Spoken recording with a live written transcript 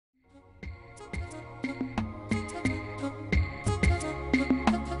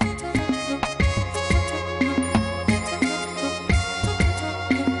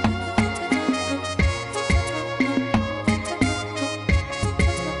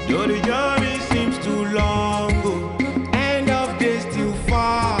Though the journey seems too long, end of day still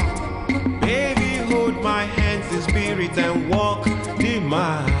far. Baby, hold my hands in spirit and walk the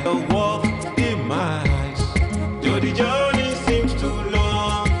mile, walk the miles. Though the journey seems too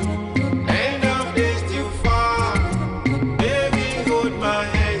long, end of day still far. Baby, hold my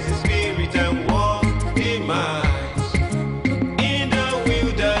hands in spirit and walk the miles. In the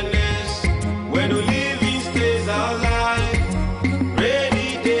wilderness, when the living stays alive, rainy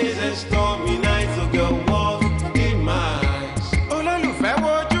days and stormy nights, so girl, walk the miles. Olólùfẹ́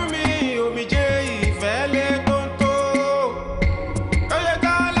wojú mi, omijé ìfẹ́ lé tóńtó. Ó yẹ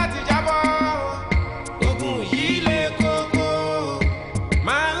ká láti jábọ́, ogun yìí lé kókó.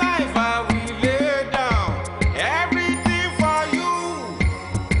 My life I will lay down everything for you.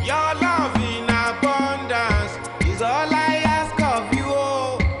 Your love in abundance is all I ask of you.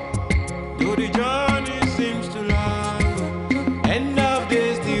 Oh. Though the journey seems too long, end of day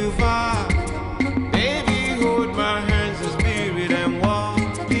still far. Baby, hold my hands in spirit and walk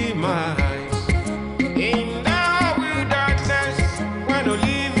the miles. In the wilderness, when the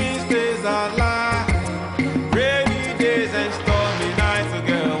living stays alive, rainy days and stormy nights, so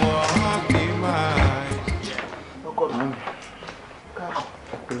girl, walk the miles.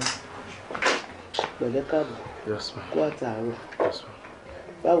 Pẹ̀lẹ́ káàbọ̀. Yes, ma'am. Kú àtàárọ̀. Yes, ma'am.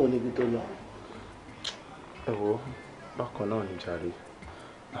 Báwo ni ibi tó lọ? Ẹ wo, bákan náà ni jàre.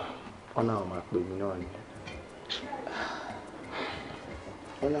 Wọ́n náà máa pè mí náà ni.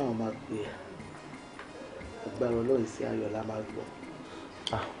 Wọ́n láwọn máa gbé ẹ. Agbára Ọlọ́run sí ayọ̀ la máa gbọ́.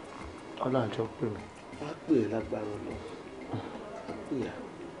 Wọ́n náà jọ pè mí. Wọ́n á pè é lágbára Ọlọ́run. Wọ́n á pè é.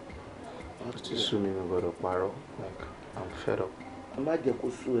 Ó ti sú mi, mi gbọ́dọ̀ parọ́. Like, I'm fed up. A má jẹ́ kó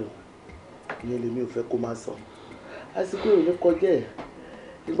sú ẹ. Ìyẹn lèmi ò fẹ́ kó máa sọ. Àsìkò ò ní kọjá ẹ̀.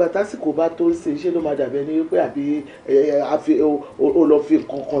 Ìgbà tásìkò bá tó ń ṣe iṣẹ́ ló máa dàbí ẹni wípé àbí o lọ fi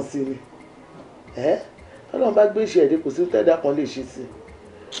nǹkan kan sí ni. Ọlọ́run bá gbé iṣẹ́ ẹ̀dẹ́ kò sí tẹ́dá kan lè ṣe sí.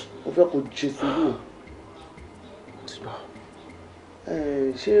 Mo fẹ́ kó ṣe sùúrù.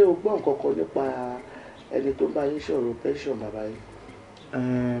 Ṣé o gbọ́ nǹkan kan nípa ẹni tó bá yín sọ̀rọ̀ pension bàbá yín?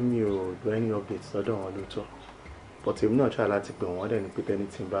 Mi ò gbọ́ any update lọ́dọ̀ wọn lóòótọ́. But èmi náà try láti pè wọ́n dẹ̀ ní pé tẹ́ni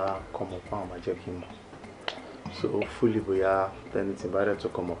tí ń bá come up àwọn máa jẹ́ kí n mọ̀. So hopefully bóyá tẹ́ni tí ń bá dẹ̀ tó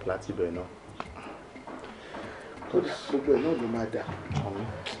come up láti ibẹ̀ náà. Gbogbo ẹ̀ náà ló máa dà.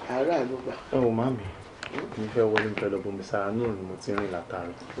 Àárá ló gbà. Ẹ wò má mi. Mi fẹ́ wọlé ń fẹ́ lọ bomi sára náà ni mo ti rìn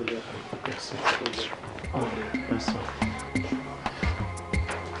látàrí.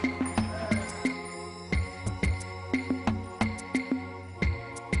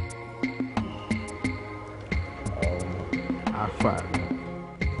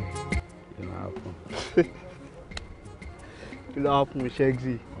 Kí ló wá fún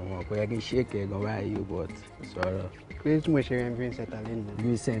ṣẹ́gì? Ọmọ kò yẹ kí n ṣe kẹ̀gàn báyìí but sọ̀rọ̀. Pé tí mo ṣe rẹ̀ viewing center lẹ́nu.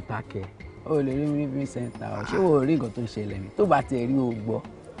 Viewing center kẹ̀. O lè rí viewing center o. Ṣé o rí nǹkan tó ń ṣẹlẹ̀ ni? Tó bá tiẹ̀ rí o gbọ́.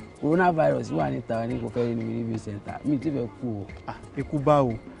 Coronavirus wà níta ní kò fẹ́ rí ní viewing center. Mi ti fẹ́ kú o. Ikú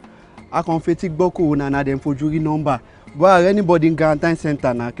báwo? A kàn fetí gbọ́ corona náà dẹ̀ ń fojú rí nọ́mbà. Bó ààrẹ anybody in quarantine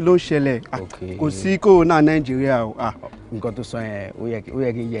center náà kí ló ń ṣẹlẹ̀? Kò sí corona Nàìjíríà o. Nǹkan tó sọ yẹn ó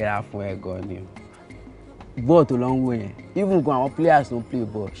yẹ kí n yẹra fún ẹ gan ni. Bọ́ọ̀ tó lọ ń wò yẹn even gan àwọn players tó ń play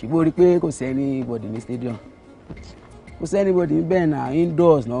ball ṣùgbọ́n ó rí pé kò sí anybody ní stadium kò sí anybody níbẹ̀ náà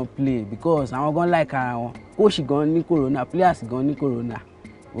indoors náà play because àwọn gan like ara wọn coach gan ní corona players gan ní corona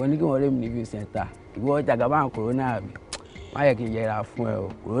ìwọ ní kí wọ́n rí mi ní viewing center ìwọ jàgàbá àwọn corona àbí má yẹ kí n yẹra fún ẹ o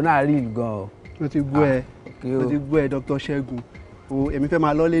corona real gan o. Mo ti gbọ́ ẹ Dr. Ṣẹ́gun o èmi fẹ́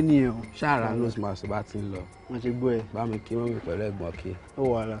máa lọ́lé nìyẹn o. ṣáàrà nose mask bá ti ń lọ. Mo ti gbọ́ ẹ. bá mi kí wọ́n mi pẹ̀lú ẹ̀gbọ́n kí. Ó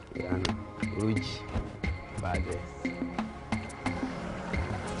wà lá. ìyànà ojì bàjẹ́.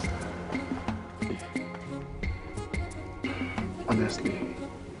 Honestly,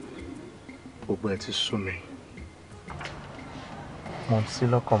 gbogbo ẹ ti sú mi. Mo sí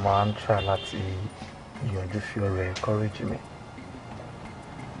lọ́kàn máa ń try láti yọjú fi ọ̀rọ̀ encourage me.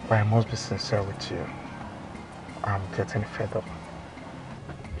 But I must be sincere with you. I'm getting fed up.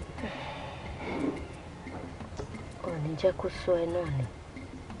 Ò ní jẹ́ kó sú ẹ náà ni.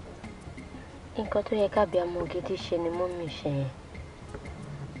 Nǹkan tó yẹ kábí amọ̀ gidi ṣe ni mọ́mì ṣe yẹn.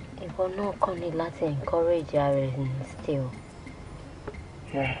 Ìwọ náà kàn ní láti encourage ara ẹ̀ ní still.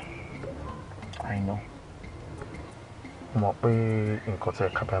 Yeah, I know. Mo mọ̀ pé nǹkan tó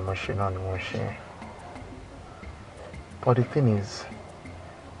yẹ kábí amọ̀ ṣe náà ni wọ́n ṣe yẹn. But the thing is,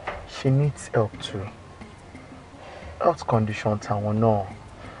 she needs help too. Health condition tàwọn náà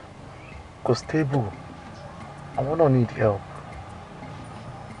kò stable. Àwọn náà need help.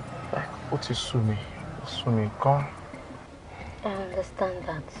 Like, ó ti sú mi gan. I understand that, son. Èmi náà dẹ̀ jókòó. Mo dẹ̀ ń gbìyànjú láti encourage ẹ. But at the same time, mo mọ̀ pé nǹkan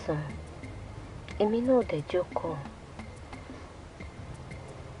tó yẹ kábí amọ̀ ṣe náà ni wọ́n ṣe yẹn. But the thing is, she needs help too. Health condition tàwọn náà kò stable. Àwọn náà need help. Like, ó ti sú mi gan. I understand that, son. Èmi náà dẹ̀ jókòó.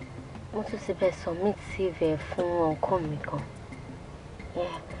 mo tún ti bẹ̀ submit CV ẹ̀ fún ọkọ mi kan.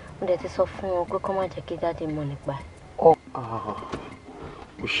 Mo dẹ̀ ti sọ fún wọn pé kó má jẹ́ kí dáàdì mọ̀ nípa ẹ̀. Oh,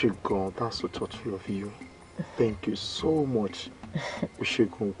 Oshigun, that's so thoughtful of you. Thank you so much.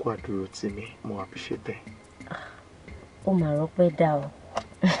 Oshigun, kó àdúró tì mí, mo appreciate it. Ó mà rọ́pẹ́ dá o.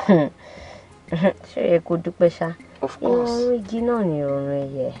 Ṣé ẹ kó dúpẹ́ ṣá? Of course. Ìrọ̀rùn igi náà ni ìrọ̀rùn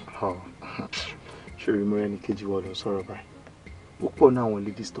ẹyẹ. Ṣé rí mọ́rẹ́ ní kejì wọ́n lọ sọ̀rọ̀ báyìí? Púpọ̀ náà àwọn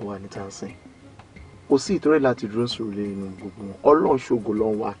ladies tó wà ní tàǹsìn. Kò sí ìtọ́rẹ́ láti dúró sọ̀rọ̀ lé nínú gbogbo wọn. Ọlọ́run ṣògo ló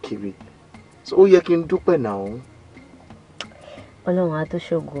ń wá kiri. So ó yẹ kí n dúpẹ́ náà. Ọlọ́run á tó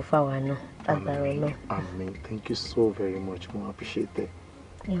ṣògo fáwa náà. Agbára Ọlọ́run. Amen. Thank you so very much. Mo appreciate it.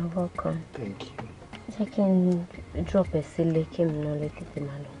 You're welcome. Thank you. Jẹ́ kí n drop ẹ sílé kí mi náà lè tètè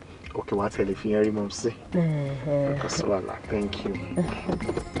máa lọ. Okay, wàá tẹ̀lé fi yẹn rí mọ́ sí. Kọ́síwàlà, thank you.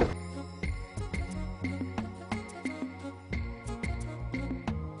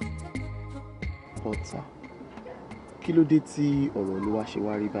 Ọ̀tá, kí ló dé tí ọ̀rọ̀ olúwa ṣe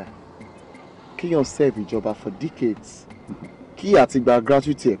wá rí báyìí? Kíyàn serve ìjọba for decades. Kí àti gba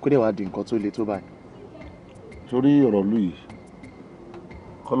gratuity ẹ̀ kó dẹ̀ wá di nǹkan tó le tó báyìí. Sórí ọ̀rọ̀ lù yìí,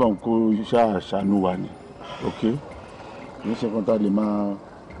 kọ́lọ́n kó ṣàánú wa ni, okay? Kì í ṣe kan tá a lè máa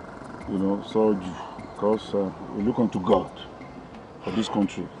so because we look unto God for this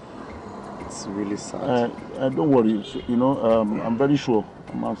country. It's really sad. Don't worry, I'm very sure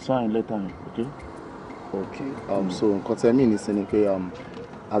I'm sign later, okay? Okay. So nǹkan tẹ́ mi ní sí ni pé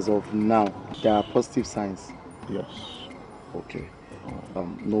as of now there are positive signs. Yes. Okay.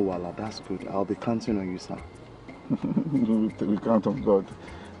 No wahala, that's good. I'll be counting on you, sir. We count on God.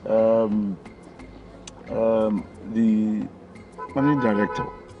 The managing director.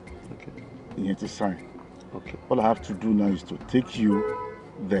 You need to sign. Okay. All I have to do now is to take you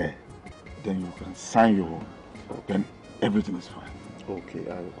there. Then you can sign your own. Then everything is fine. Okay,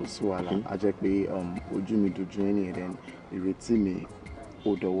 kò sí wàhálà. A jẹ́ pé ojú mi dojú ẹni then ìrètí mi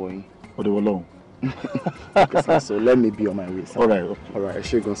ó dọwọ́ yín. Ó dọwọ́ lọ́hùn. Okay, sir. So let me be on my way, sir. All right. Okay. All right.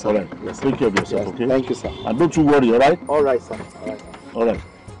 Ṣé gan, sir. All right. Yes, take care of yourself, yes, okay? Thank you, sir. And don't you worry, all right? All right, sir. All right, sir. All right.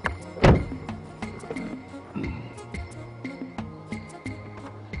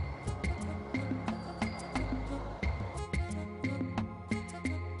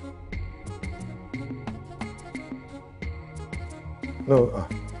 No,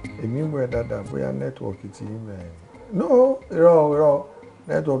 èmi ń wẹ̀ dáadáa bóyá nẹ́tíwọ̀kì tí ń mẹ́rin. No, irọ́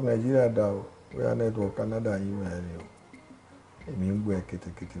nẹ́tíwọ̀kì Nàìjíríà dá o bóyá nẹ́tíwọ̀kì Canada yìí mẹ́rin o. Èmi ń wẹ̀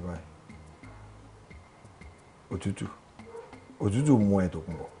kétékété báyìí. Òtútù mú ẹ̀ tó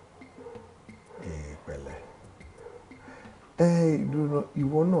kún bọ̀. Pẹ̀lẹ́.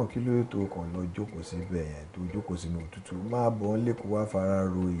 Ìwọ náà kí ló tó kàn lọ jókòó síbẹ̀ yẹn tó jókòó sínú òtútù máa bọ̀ ń lé kó wá fara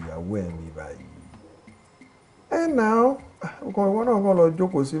ro ìyàwó ẹ̀ mi báyìí. Now, ìwọ náà kàn lọ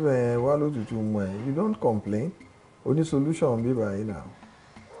jókòó síbẹ̀ yẹn wá lótútù mú ẹ̀. You don't complain. O ní solution bí báyìí now.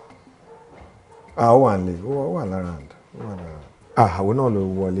 Ó wà nílé, ó wà lára àǹdà. Àwọn náà ló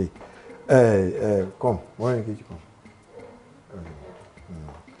wọlé. Come, wọ́n rìn kejì kan.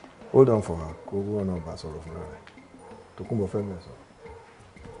 Hold on for her, kó wọ́n náà bá sọ̀rọ̀ fúnra rẹ̀. Tòkunbọ̀ fẹ́ bẹ̀ sọ.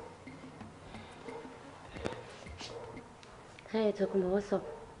 Hey, Tokunbo, what's up?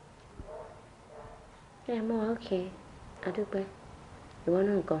 Yeah, I'm okay. Adúpẹ́. Ìwọ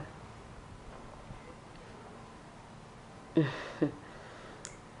náà ńkọ́?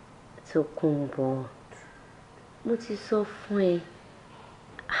 Tokunbo, mo ti sọ fún ẹ.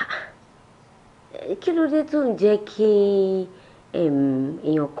 Kí ló dé tó ń jẹ́ kí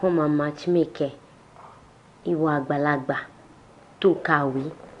èèyàn kan máa matchmake ẹ? Ìwọ àgbàlagbà tó kàwé,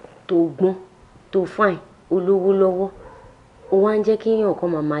 tó gbọ́n, tó fine, olówó lọ́wọ́. Ó wá ń jẹ́ kí èèyàn kan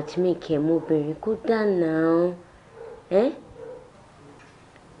máa matchmake ẹ mọ́bìnrin kó dáná.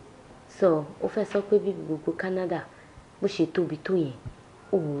 So, ó fẹ́ sọ pé bí gbogbo Canada bó ṣe tóbi tó yẹn,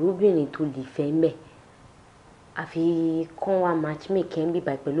 òwúrọ̀bìnrin tó lè fẹ́ mbẹ̀. Àfi kán wá matchmake ẹ ń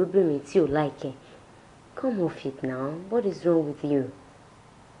bíbá pẹ̀lú obìnrin tí ò like ẹ. Come off it now. What is wrong with you?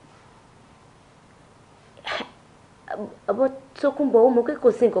 But Tokunbo, ó mọ̀ pé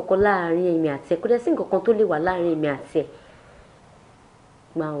kò sí nǹkan kan láàrin èmi àti ẹ. Kò dẹ̀ sí nǹkan kan tó lè wà láàrin èmi àti ẹ.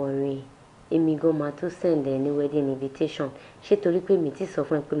 Má worry, èmi gan máa tó send ẹ ní wedding invitation. Ṣé torí pé mi ti sọ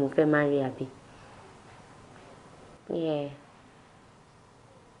fún ẹ pé mo fẹ́ marry àbí? Yeah.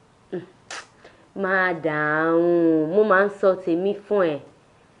 Má dáhùn, mo máa ń sọ tèmi fún ẹ.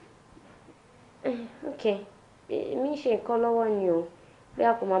 Okay, èmi ń ṣe nǹkan lọ́wọ́ ni o. Bí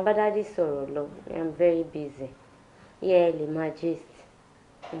a kò máa bá dádì sọ̀rọ̀ lọ, I'm very busy. Yeah, lè máa gist.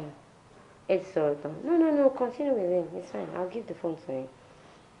 Ẹ ti sọ̀rọ̀ tán. No, continue with him. It's fine. I'll give the phone to him.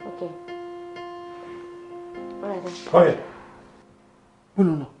 Okay. All right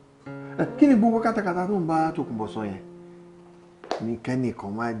then. No. Kí ni gbogbo kátàkátà tó ń bá Tòkunbọ̀ sọ yẹn? Ní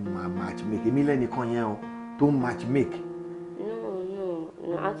kẹ́nìkan máa match make. Èmi lẹ́nìkan yẹn o tó ń match make.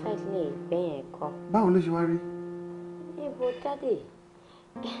 No, outside ilé ìgbẹ́ yẹn kọ́. Báwo ló ṣe wá rí? Ibo jáde.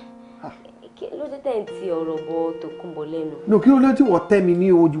 Kí ló dé tẹ̀ ń ti ọ̀rọ̀ bọ Tòkunbọ̀ lẹ́nu? No, kí ló dé tí wọ́n tẹ́ mi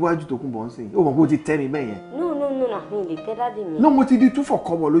ní ojúwájú Tòkunbọ̀ ń sìn? Ó mọ̀ pé ó ti tẹ́ mi bẹ́ẹ̀ yẹn. No, àmì lè tẹ́ dáàdì mi. No, mo ti di túfọ̀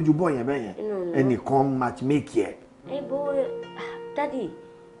kọ́bọ̀ lójú bọ́ yẹn bẹ́ẹ̀ yẹn. Ẹnìkan match make yẹ. Ibo dáàdì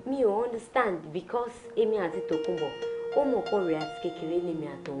mi ò understand because èmi àti Tòkunbọ̀ ó mọ̀ kọ́ rẹ̀ àti kékeré lèmi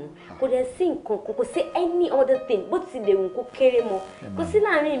àtọ̀hún kò dẹ̀ sí nǹkan kan kò sí any other thing bó ti lè wù kó kéré mọ́ kò sí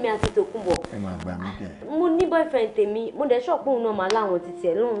láàrin èmi àti Tòkunbọ̀. Ẹ máa gbà mí kẹ́. Mo ní boyfriend tèmi mo dẹ̀ ṣọ́ọ̀pù òun náà máa láwọn títí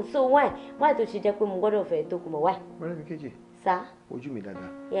ẹ̀ lóhùn so why tó ṣe jẹ́ pé mo gbọ́dọ̀ fẹ́ Tòkunbọ̀ why. Ọ̀rẹ́ mi kejì. Sá. Ojú mi dáadáa.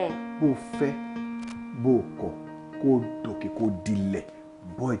 Yeah. Bó fẹ́ bó kọ̀ kó dòkè kó dilẹ̀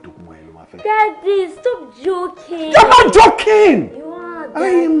bọ́ Tòkunbọ̀ yẹn ló máa fẹ́. Daddy, stop joking. You're not joking. You are. I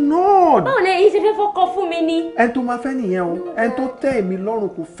am not. Báwo ni èyí ṣe fẹ́ fọ́kọ fún mi ni? Ẹni tó máa fẹ́ nìyẹn o. Ẹni tó tẹ́ èmi lọ́rùn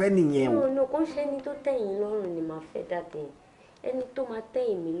kò fẹ́ nìyẹn o. No, kò ń ṣe ẹni tó tẹ́ yín lọ́rùn ni màá fẹ́ Daddy. Ẹni tó máa tẹ́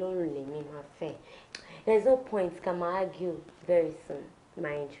èmi lọ́rùn lèmi máa fẹ́. There's no point ká máa argue very soon.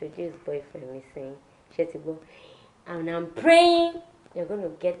 My introduced boyfriend mi saying, ṣé ti gbọ́? And I'm praying you're going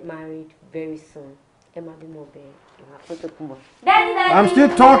to get married very soon. Ẹ máa bímọ bẹ́ẹ̀. Daddy. I'm still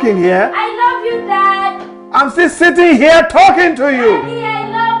talking here. I love you, Dad. I'm still sitting here talking to you. Daddy, I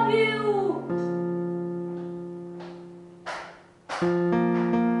love you.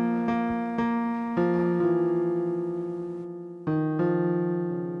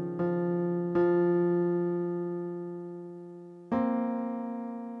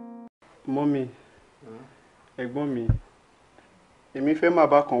 Mommy, ẹ̀gbọ́n mi, èmi fẹ́ máa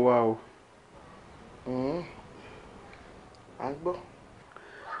bá kan wá o. Agbo.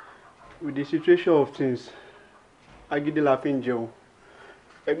 With the situation of things, agídí la fi ń jẹun.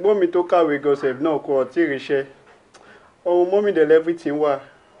 Ẹ̀gbọ́n mi tó kàwé gọ̀sẹ̀ náà kò tí ì ríṣẹ́. Ọ̀hún mọ́mí dẹ̀ everything wà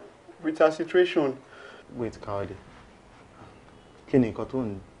with her situation. Wait, Káyọ̀dé. Kí ni nǹkan tó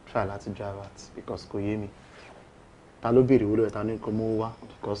ń try láti drive at because kò yé mi. Ta ló béèrè wọlé ta ní nǹkan mọ́ wá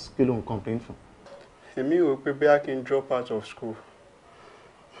because kí ló ń complain fún? Èmi rò pé bí I can drop out of school.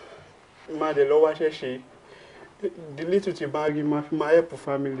 Má dẹ̀ lọ́wọ́ ṣẹ̀ṣẹ̀. The little ti bá rí máa fi máa help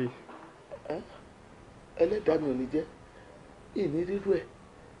family. Ẹlẹ́dàá mi ò ní jẹ́ ìní rírú ẹ̀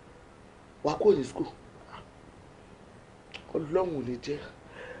wá kó ní school Ọlọ́run ò ní jẹ́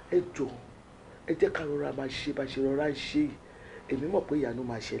ẹ jọ̀ọ́ ẹ jẹ́ ká rọra máa ṣe bá ṣe rọra ń ṣe yìí èmi mọ̀ pé ìyanu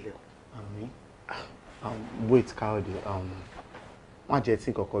máa ṣẹlẹ̀ o. Àmín. Wait, Káyọ̀dé, má jẹ́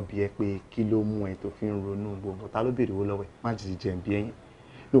tí kọ̀kọ́ bí ẹ pé kí ló mú ẹ tó fi ń ronú gbogbo ta ló béèrè owó lọ́wọ́ ẹ má jìjì jẹ̀ ń bí ẹyin.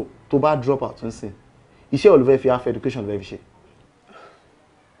 No, tó bá drop out ń sìn iṣẹ́ wo ló fẹ́ fi half education ló fẹ́ fi ṣe?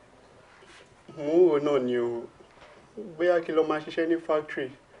 Mo ń rò náà ni o bóyá kí lọ máa ṣiṣẹ́ ní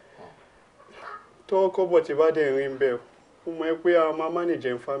factory tó kọ́bọ̀ tí bá dẹ̀ rí ń bẹ̀ ó mọ̀ pé a máa manage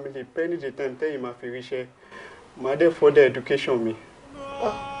in family penny the time tẹ́yìn máa fi ríṣẹ́ máa dẹ̀ further education mi.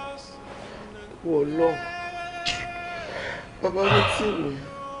 Wọ́n lọ bàbá mi tí mi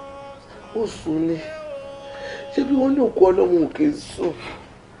ó sùn ni ṣé bí wọ́n ní òkú ọlọ́run òkè sùn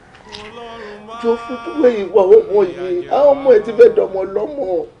jọ fún túwé ìwà ọmọ yìí àwọn ọmọ ẹ̀ ti fẹ́ dọmọ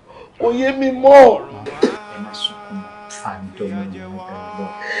lọ́mọ kò yé mi mọ́. Ẹ má sunkún àǹdọ́mọ ní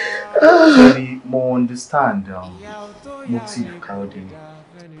ọ̀rọ̀ mo understand motive Káyọ̀dé ni.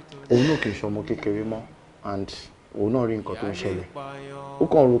 Òun náà kì í ṣọmọ kékeré mọ́ and òun náà rí nǹkan tó ń ṣẹlẹ̀. Ó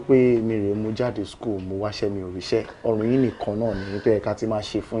kàn rò pé mi rèé mo jáde school mo wáṣẹ́ mi ò ríṣẹ́ ọ̀run yín nìkan náà ní tó yẹ ká ti máa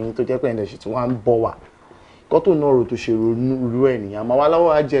ṣe fún yín tó jẹ́ pé ẹ̀ńdẹ̀ sì tún wá ń bọ̀ wá. Kọ́tò náà rò tó ṣe ronú ẹ̀ nìyẹn àmọ́ wá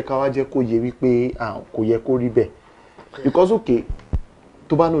láwọ́ á jẹ́ ká wá jẹ́ kó yẹ wípé kò yẹ kó rí bẹ́ẹ̀. Because okay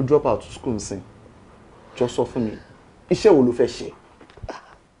tó bá no drop out to school nsìn jọ sọ fún mi iṣẹ́ wo ló fẹ́ ṣe?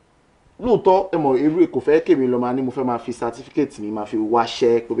 Lóòótọ́ ẹ mọ̀ irú kò fẹ́ kémi lọ máa ní mo fẹ́ máa fi certificate mi máa fi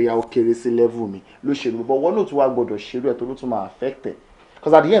wáṣẹ́ pé bóyá ó kéré sí level mi ló ṣe lù bọ́ wọ́n náà tún wá gbọ́dọ̀ ṣerú ẹ̀ tó ló tún máa affect ẹ̀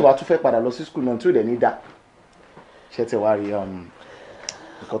because at the end wa tún fẹ́ padà lọ sí school náà tí ò dẹ̀ ní dà ṣé tẹ wá rí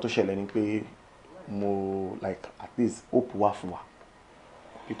nǹkan tó ṣẹlẹ̀ ni pé mo like at least hope wà fún wa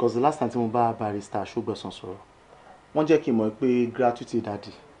because the last time tí mo bá barrister Ṣógbẹ̀san sọ̀rọ̀ wọ́n jẹ́ kí n mọ̀ pé gratuity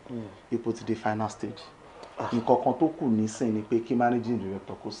daddy ipò ti dé final stage nǹkan kan tó kù nísìn ni pé kí managing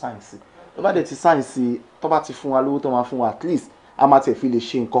director kó sáyẹ̀nsì tó bá dẹ̀ ti sáyẹ̀nsì tó bá ti fún wa lówó tó máa fún wa at least a máa tẹ̀ fi lè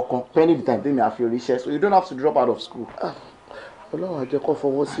ṣe nǹkan kan penny the time tèmi àfi oríṣẹ́ so you don't have to drop out of school. Ọlọ́run á jẹ́ kó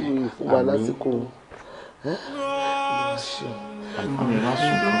fọwọ́ sí ìwé fún wa lásìkò.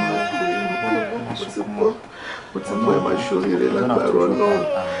 Mo ti mọ ẹ máa ṣoríire lágbára Ọlọ́run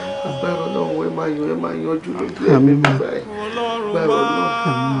agbára Ọlọ́run ẹ máa yanjú lójú ẹ̀mí mi báyìí agbára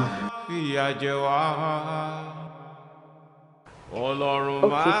Ọlọ́run. Fìyà jẹ wá.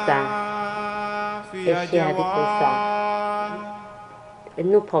 Okay, sir.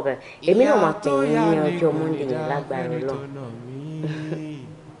 No problem. Èmi náà máa pè yín ní ọjọ́ Monday yẹn lágbára Ọlọ́run.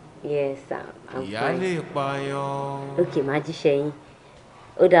 Yes, I'm fine. Okay, má jíṣẹ́ yín.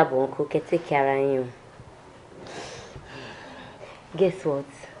 Ó dàbọ̀ uncle, kẹ́ take care ara yín o. Guess what?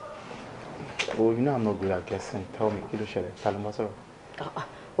 Oh, you know I'm not good at guessing. Tell me, kí ló ṣẹlẹ̀? Ta ló ń bá sọ̀rọ̀?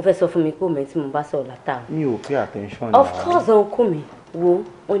 Ó fẹ́ sọ fún mi pé òun tí mo bá sọ̀rọ̀ látàá. Mi ò pay attention. Of course, uncle mi. Wo,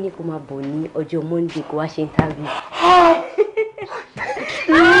 ó ní kó máa bọ̀ ní ọjọ́ Monday kó wá ṣe interview.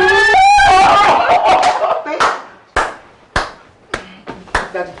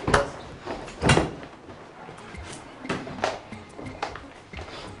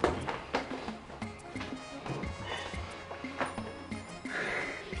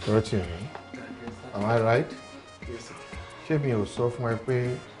 What you mean? Am I right? Yes, sir. Ṣé mi ò sọ fún ẹ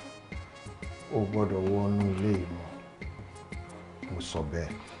pé o gbọ́dọ̀ wọnú ilé ìmọ̀? Mo sọ bẹ́ẹ̀.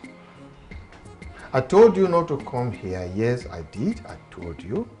 I told you not to come here. Yes, I did. I told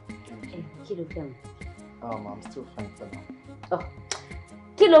you. Kí ló fẹ́ mu? I'm still fine for now. Oh.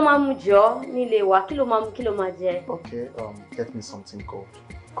 Kí ló máa mú jọ nílé wa? Kí ló máa mú, kí ló máa jẹ? Okay, get me something cold.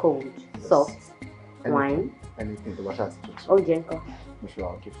 Cold, Yes. soft, Anything, wine. Anything the wash has to do. Oúnjẹ ńkọ́? I'm sure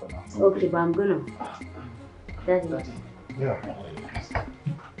I'll give for now. Okay, but I'm gonna. Daddy. Yeah.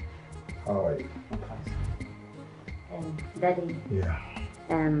 How are you? Daddy. Yeah.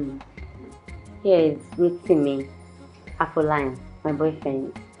 Here is meeting me, Afolayan, my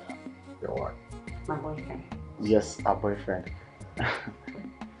boyfriend. Your what? My boyfriend. Yes, our boyfriend. It's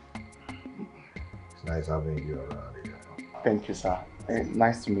nice having you around here. Thank you, sir.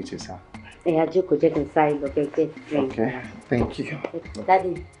 Nice to meet you, sir. Yeah, Joko, check inside. Okay, get drink. Okay, thank you.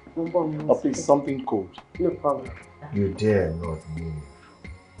 Daddy, Oh, please, something cold. No problem. You dare not move.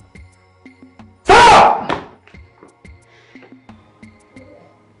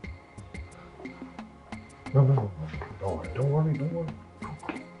 No. Don't worry.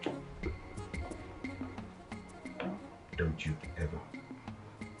 Don't you ever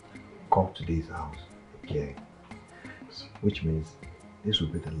come to this house again. Which means this will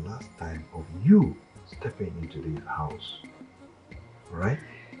be the last time of you stepping into this house. Right?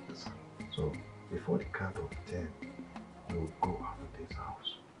 So, before the count of 10, you'll go out of this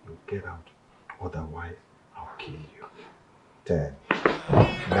house. You'll get out. Otherwise, I'll kill you. 10,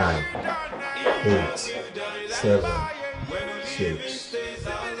 9, 8, 7, 6,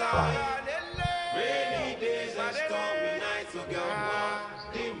 5.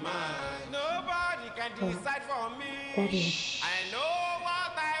 Nobody can decide for me. Daddy. I know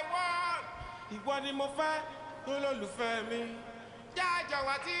what I want. Ìwọ ni mo fẹ́, olólùfẹ́ mi. Jájọ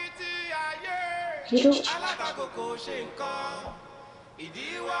wá títí ayé. Alátakò kò ṣe nǹkan.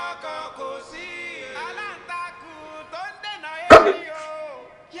 Ìdíwọ́ kan kò sí. Aláǹtakùn tó ń dènà èmi o.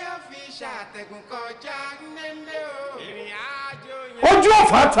 Yóò fi ṣàtẹ̀gùn kọjá nílé o. Ìrìn àjò yẹn. Ojú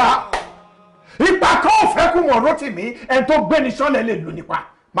ọ̀fà ta! Ipa kan ò fẹ́ kú mọ̀ rọ́tì mí, ẹni tó gbé ní sọ́lẹ̀ lè lù nípa.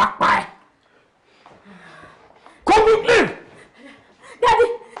 Má pa ẹ́. Come with me! Daddy!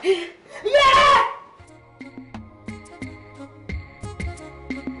 Yeah!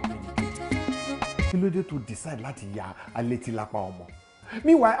 Kí ló dé tó decide láti ya alétílápá ọmọ?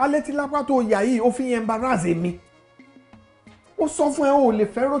 Meanwhile, alétílápá tó yà yìí ó fi ń embarrass mi. Ó sọ fún ẹ o lè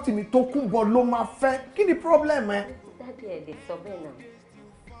fẹ́ Rótìmí tó kún bọ̀ ló máa fẹ́. Kí ni problem ẹ? Daddy, ẹ lè sọ bẹ́ẹ̀ náà.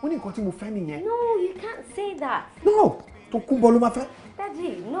 Ó ní nǹkan tí mo fẹ́ nìyẹn. No, you can't say that. No, tó kún bọ̀ ló máa fẹ́.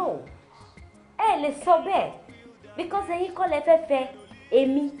 Daddy, no. Ẹ lè sọ bẹ́ẹ̀. Because ẹ̀yin kọ́ lẹ fẹ́ fẹ́.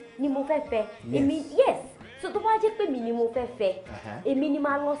 Èmi ni mo fẹ́ fẹ́. Èmi, yes. So tó bá jẹ́ pé mi ni mo fẹ́ fẹ́. Èmi ni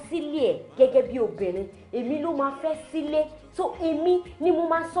máa lọ sílé ẹ̀ gẹ́gẹ́ bí obìnrin. Èmi ló máa fẹ́ sílé. So èmi ni mo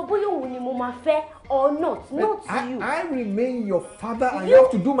máa sọ bóyá òun ni mo máa fẹ́ or not. Not you. I remain your father and you have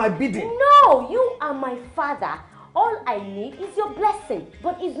to do my bidding. No, you are my father. All I need is your blessing.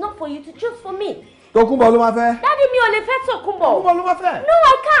 But it's not for you to choose for me. Tókunbọ̀ ló máa fẹ́. Daddy, mi ò lè fẹ́ Tókunbọ̀. Tókunbọ̀ ló máa fẹ́. No,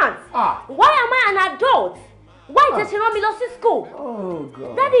 I can't. Why am I an adult? Why tẹ́ ṣe rán mi lọ sí school? Oh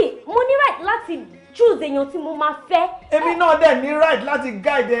God. Daddy, mo ní right láti choose èèyàn tí mo máa fẹ́. Èmi náà dẹ̀ ní right láti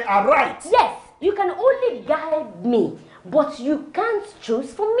guide her right. Yes, you can only guide me, but you can't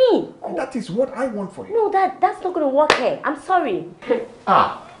choose for me. And that is what I want for you. No, that's not going to work here. I'm sorry.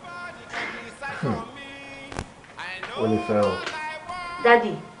 Olùfẹ́ o.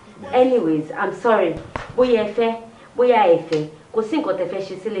 Daddy, anyways, I'm sorry. Bóyá ẹ fẹ́, bóyá ẹ fẹ́. Kò sí nǹkan tẹ́ fẹ́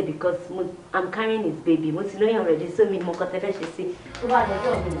ṣe sílẹ̀ because I'm carrying his baby. Mo ti lóyún already, so mi mọ nǹkan tẹ́ fẹ́ ṣe sí. Tó bá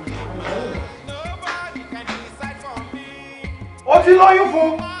dọjọ́ mi. Ó ti lóyún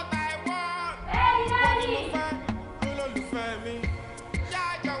fún. Hey, Daddy!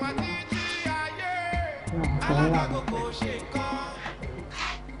 Alátakò kò ṣe nǹkan.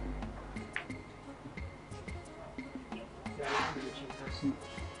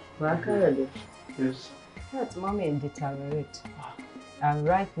 Wakayode. Yes. That mommy is deteriorate. And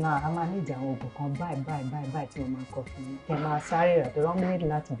right now, I'm going to need to come buy to my coffee. Can I sorry that the wrong way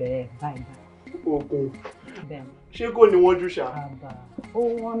not buy. Ogun. Then. Ṣé kò ní wọ́n jú ṣá? Aba.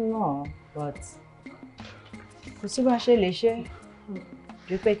 Oh, one no, but kò sí bá ṣe lè ṣe.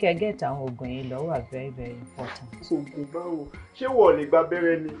 Ju pé kẹ́ get àwọn oògùn yìí lọ wà very very important. Oògùn báwo? Ṣé wọ́n lè gba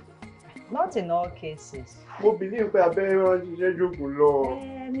abẹ́rẹ́ ni? Not in all cases. Mo believe pé abẹ́rẹ́ wọn ṣiṣẹ́ jókòó lọ.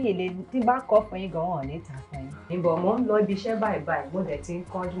 Mi lè tí bá kọ́ fún yín gan-an ní ìta fún yín. Ìbọn mo ń lọ ibi iṣẹ́ báyìí, mo dẹ̀ ti ń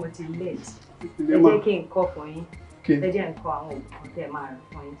kánjú, mo ti late. Ẹ jẹ́ kí n kọ́ fún yín. Ẹ jẹ́ n kọ́ àwọn oògùn kan tẹ́ máa rìn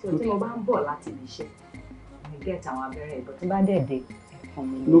fún yín. So tí mo bá ń bọ̀ láti ibi iṣẹ́, mo get àwọn abẹ́rẹ́ ìbọn tí bá dẹ̀ dé fún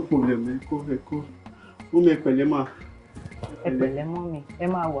mi. No problem, ẹ̀kọ́. Mo mẹ pẹ̀lẹ́ mà. Ẹ pẹ̀lẹ́ mọ́ mi, ẹ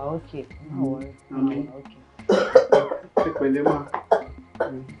máa wà okay. Má worry, ẹ pẹ̀lẹ́ mà.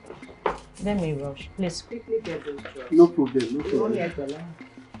 Let me rush. Please quickly get those drugs. No problem. Only ẹ pẹ̀lẹ́.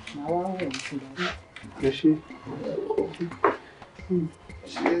 Màá wá wò ó sí i. Ẹ ṣé.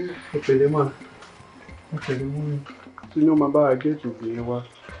 Ẹ pẹ̀lẹ́ mà. Ẹ pẹ̀lẹ́ mọ́ mi. Sínú máa bá wa gẹ́ẹ̀tì obìnrin wa.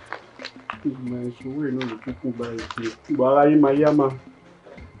 Ìgbìmọ̀ ìṣòwò iná ló kúkú gba ìpè. Ìgbà aráyé máa yá mà.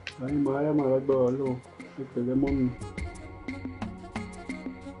 Aráyé máa yá mà lágbára Ọlọ́run. Ẹ pẹ̀lẹ́ mọ́ mi.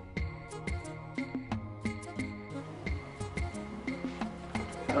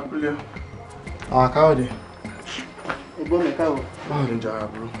 Abúlé. Káyọ̀dé. Ẹ̀gbọ́n mi káwọ̀. Báwo ni jàrá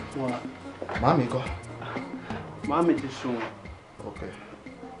bro? Wà. Màámi kọ́. Màámi ti sùn. Okay.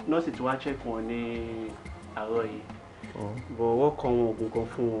 Nọ́ọ̀sì tí wàá check wọn ní àárọ̀ yìí. Bọ̀ wọ́n kọ wọn oògùn kan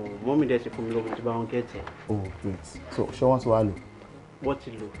fún wọn. Mọ́mí dẹ̀ ti fún mi lóògùn tí bá wọn gẹ̀ẹ́tẹ̀. Oh great. So ṣé wọ́n ti wá lò? Wọ́n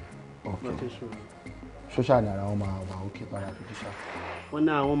ti lò. Okay. Wọ́n ti sùn. Ṣóṣà ni ara wọn máa wà òkè padà fi díṣà. Wọ́n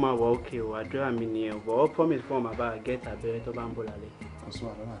náà wọ́n máa wà òkè o, àdúrà mi nìyẹn. Bọ̀ wọ́n promise fún ọmọ bá gẹ̀ẹ́tì abẹ́rẹ́ tó bá ń bọ̀ lálẹ́. Ọ̀sùn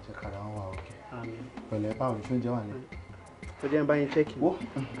àlọ́ náà jẹ́ kára wọn wà òkè. Àmín. Pẹ̀lẹ́ báwo ni ṣóúnjẹ wà ní? Ó jẹ́ ń bá yín chẹ́kì. Wo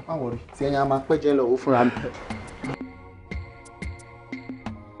báwo rí tí ẹyin á máa pẹ́ jẹ́ lọ ó fúnra mi.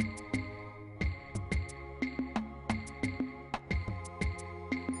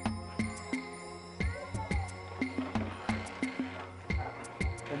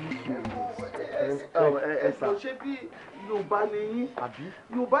 Ẹ̀sọ́ ṣé bí Yorùbá ni yín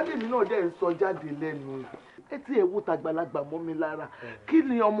Yorùbá lèmi náà dẹ̀ ń sọ jáde lẹ́nu ẹ tí ẹ wò tàgbàlagbà mọ́ mi lára kí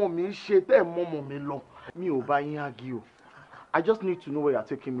ni ọmọ mi ń ṣe tẹ́ ẹ̀ mọ́ ọmọ mi lọ. Mi ò bá yín ági o. I just need to know where you are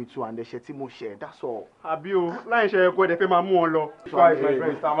taking me to and ẹ̀ṣẹ̀ tí mo ṣẹ̀, that's all. Àbí o, láì ṣe ẹ̀kọ́ ẹ̀dẹ̀ fẹ́ máa mú wọn lọ.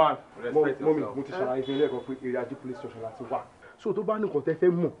 Mr. Man, mo ti ṣàlàyé fún ilé ẹ̀kọ́ pé Ìrìnàjò police station láti wà. So tó bá ní nǹkan tẹ́ fẹ́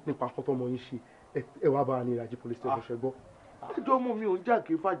mọ̀ nípa nǹkan tó ọmọ yín ṣe, ẹ wá bá a ní Ìrìnàjò police station ṣẹ gbọ́. ẹjọ́ mú mi ò ń jà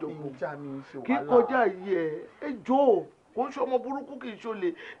kí fàjọpọ̀ kí kọjá yìí ẹjọ́ kò ń ṣe ọmọ burúkú kì í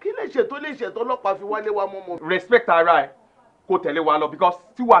ṣọlẹ̀ kí lè ṣètò ọlọ́pàá fi wálé wa mọ́mọ́. Respect ara ẹ kó tẹ̀lé wa lọ because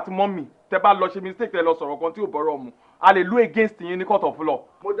tí wà á ti mọ́ mi tẹ bá lọ ṣe mistake tẹ lọ sọ̀rọ̀ kan tí ò bọ́rọ̀ mu a lè lo against yín ní court of law.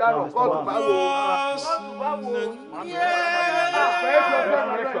 mo dárò kóòtù báwo kóòtù báwo.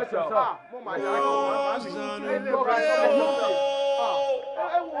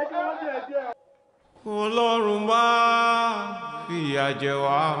 Ọlọ́run bá fìyà jẹ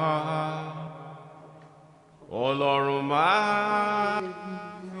wá. Ọlọ́run bá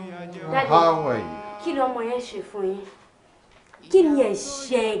fìyà jẹ wá. How are you? Kí ló ọmọ yẹn ṣe fún yín? Kí ni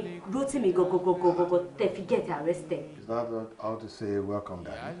ẹ̀ṣẹ̀ Rótìmí gọgọgọgọgọ tẹ́ fi get arrested? Is that how to say welcome,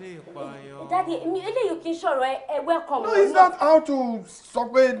 Daddy? Daddy, eléyìí kì í ṣọ̀rọ̀ ẹ welcome. No, is that how to sọ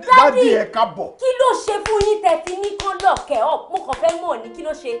pé Daddy ẹ káàbọ̀? Kí ló ṣe fún yín tẹ́ fi ní kán lọ́ọ̀kẹ́ ọ̀? Mo kàn fẹ́ mọ̀ ní kí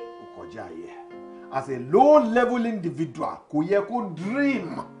ló ṣe. Ó kọjá yẹ. As a low-level individual, kò yẹ kó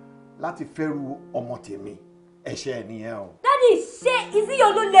dream láti fẹ́rù ọmọ tèmi. Ẹ̀ṣẹ̀ nìyẹn o. Daddy, ṣé is it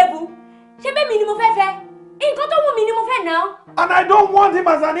your low level? Ṣé bẹ́ẹ̀ mi ni mo fẹ́ fẹ́? Nǹkan tó wù mí ni mo fẹ́ náà. And I don't want him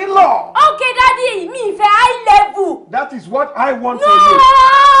as an in-law. Okay, Daddy, mi fẹ́ high level. That is what I want for you.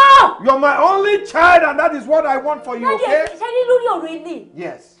 You're my only child and that is what I want for you, okay? Daddy, ṣe ní lórí ọ̀rọ̀ ilé.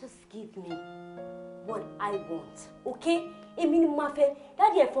 Yes. Just give me what I want, okay? Èmi ni mo máa fẹ́.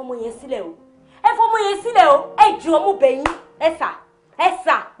 Daddy, ẹ fọmọ yẹn sílẹ̀ o. Ẹ fọmọ yẹn sílẹ̀ o. Ẹ jọ̀ọ́ mo bẹ̀ yín. Ẹ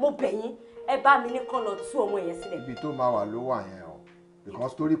sà, mo bẹ̀ yín. Ẹ bá mi ní kán lọ tú ọmọ yẹn sílẹ̀. Ibi tó máa wà ló wà yẹn o.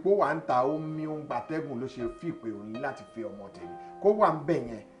 Because torí pé wà ń ta omi ó ń gbatẹ́gùn ló ṣe fi ìpè òní láti fi ọmọ tèmi. Kó wà ń bẹ̀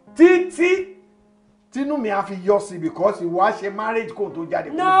yẹn. Títí tínú mi á fi yọ sí because ìwọ á ṣe marriage kó tó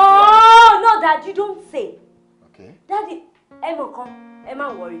jáde. No, Dad, you don't say. Okay. Daddy, ẹ mọ̀ kan, ẹ má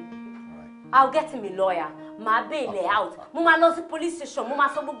worry. I'll get him a lawyer. Màá bail ẹ̀ out. Mo máa lọ sí police station. Mo máa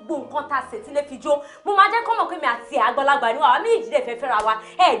sọ gbogbo nǹkan tá a ṣe tí lè fi jó. Mo máa jẹ́ kó mọ̀ pé mi àti àgbàlagbà ni wà. Àwa méjì dẹ̀ fẹ́ fẹ́ra wa.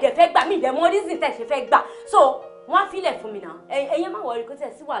 Dẹ̀ fẹ́ gbà mí dẹ̀ mọ reason tẹ̀ ṣe fẹ́ gbà. So wọ́n á filẹ̀ fún mi náà. Ẹ̀yin má worry kó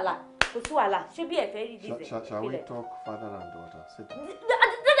tẹ̀ sí wàhálà. Kò sí wàhálà. Ṣé bí ẹ fẹ́ rí reason? Shall we talk father and daughter? Sit down.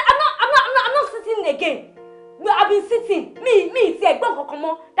 I'm not sitting again. I've been sitting. Me, ti ẹ̀gbọ́n kankan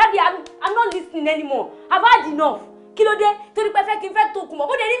mọ́. Daddy, I'm not listening anymore. I've had enough. Kí ló dé? Torí pé fẹ́ kí n fẹ́ Tòkunbọ̀.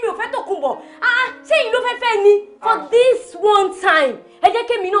 Bó dé ní mi ò fẹ́ Tòkunbọ̀. Ṣé yín ló fẹ́ ni? For this one time, ẹ jẹ́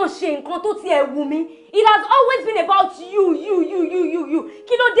kí èmi náà ṣe nǹkan tó ti ẹ̀ wù mí. It has always been about you.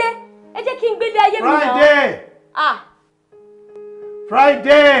 Kí ló dé? Ẹ jẹ́ kí n gbélé ayé mi náà. Friday!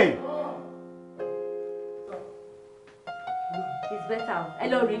 Friday! It's better. Ẹ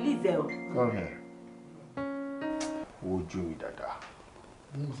lọ release ẹ o. Come here. Wojú mi dáadáa.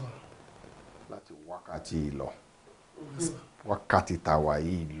 Láti wákàtí lọ. Wákàtí tàwa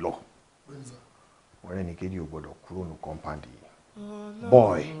yìí lọ. Wọ́n rẹ̀ ní kéde ò gbọ́dọ̀ kúrò ní compound yìí.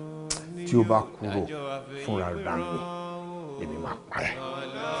 Boy, tí ó bá kúrò fúnra rà mí, èmi máa pa ẹ́.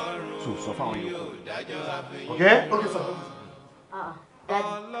 So sọ fáwọn yòókù. Okay? Okay, sir.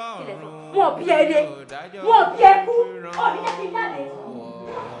 Daddy, kí lẹ sọ? Wọ́n bí ẹ dé. Wọ́n bí ẹ kú. Ó ní jẹ́ kí n jáde.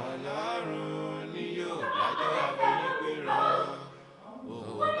 Ọlọ́run ni yóò dájọ́ àfẹ́yìn pé rán.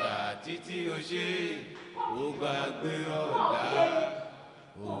 Òwòkà títí o ṣe, ó gbàgbé ọ̀la.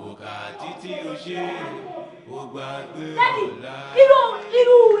 Òwòkà títí o ṣe, ó gbàgbé ọ̀la.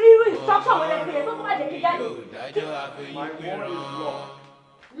 Irú instruction wọlé fi lè tó tó bá jẹ́ kí n jáde. Yóò dájọ́ àfẹ́yìn pé rán.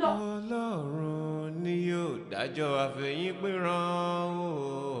 Ọlọ́run ni yóò dájọ́ àfẹ́yìn pé rán.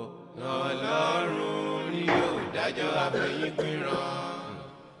 Ọlọ́run ni yóò dájọ́ àfẹ́yìn pé rán.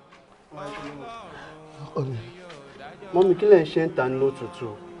 Mọ́mí kí lẹ̀ ń ṣe ń ta ní lótùtù?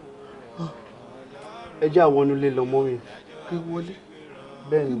 Ẹ jẹ́ àwọn onúlé lọ mọ́mí. Kí wọlé?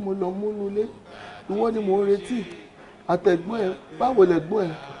 Bẹ́ẹ̀ni. Kí mo lọ múnú ilé? Ìwọ ni mò ń retí. Àtẹ̀gbọ́n ẹ, báwo lẹ̀gbọ́n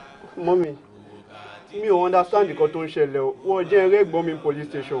ẹ? Mọ́mí, mi ò understand nǹkan tó ń ṣẹlẹ̀ o. Wọ́n jẹ́ ẹrẹ́gbọ́n mi police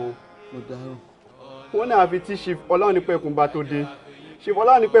station o. Mo dáràn. Wọ́n náà fi tí Chief Ọlánípẹ̀kun bá tó dé. Chief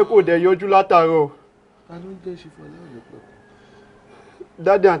Ọlánípẹ̀kun ò dẹ̀ yọjú látàárọ̀. Ta ló ń jẹ́ Chief Ọlánípẹ̀kun?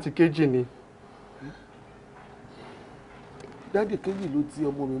 Dádì àǹtí kejì ni. Dádì kejì ló ti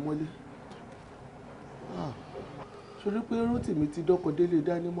ọmọ mi mọ́lé. Ṣorí pé Rótìmí ti dọ́kọ̀ délé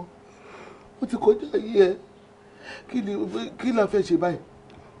dání mọ́. Ó ti kọjá ayé ẹ. Kí la fẹ́ ṣe báyìí?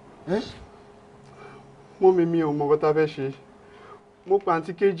 Mọ́mí mi ò mọ nǹkan tá a fẹ́ ṣe. Mo pa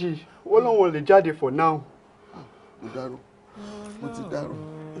àǹtí kejì, wọ́n lọ́wọ́ lè jáde for now. Mo dárò. Mo ti dárò.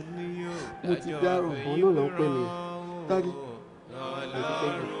 Òun náà ló ń pè mí. Dádì.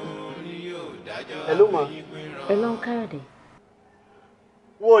 Hello ma. Hello Káyọ̀dé.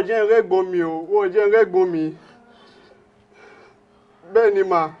 Wọ́n jẹ́ ẹrẹ́gbọ́n mi o, wọ́n jẹ́ ẹrẹ́gbọ́n mi. Bẹ́ẹ̀ ni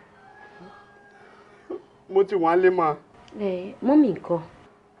ma. Mo ti wà ń lé ma. Mọ́mí ńkọ́?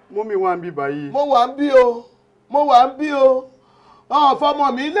 Mọ́mí wà ń bí báyìí. Mo wà ń bí o. Fọmọ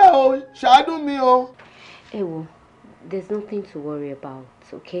mi lẹ́ o, ṣàánú mi o. Ẹ wo, there's nothing to worry about,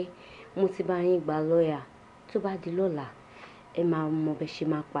 okay? Mo ti bá yín gba lọ́ọ̀yà. Tó bá di lọ́la, ẹ máa mọ bẹ́ ṣe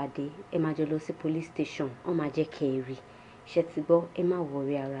máa pàdé. Ẹ máa jọ lọ sí police station. Wọ́n máa jẹ́ kẹ́ ẹ rí. Ṣé ti gbọ́? Ẹ má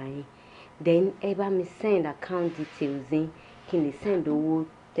worry ara yín. Then ẹ bá mi send account details yín kí n lè send owó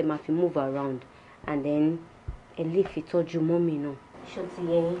tẹ́ máa fi move around. And then ẹ lè fi tọ́jú mọ́mì náà. Ṣé ti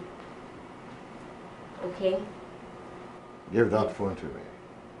yé yín? Okay? Give that phone to me.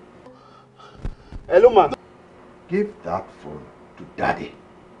 Hello ma. Give that phone to Daddy.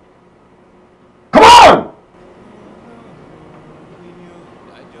 Come on!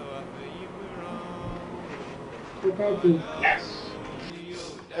 Daddy. Yes.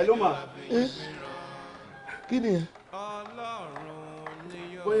 Hello ma. Kí ni ẹ?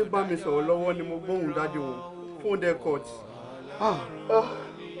 Wọ́n yín bá mi sọ̀rọ̀ lọ́wọ́ ni mo gbóhùn dájú wọn. Phone their court.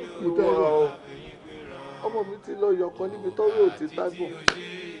 Mo dárò. Ọmọ mi ti lọ yọkan níbi tọ́wọ́ ò ti tágùn.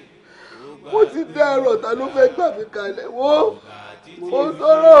 Mo ti dárò, ta ló fẹ́ gbà mí kalẹ̀? Mo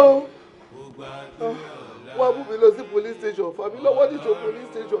tọrọ o. Wọ́n mú mi lọ sí police station. Fà mí lọ́wọ́ níṣó police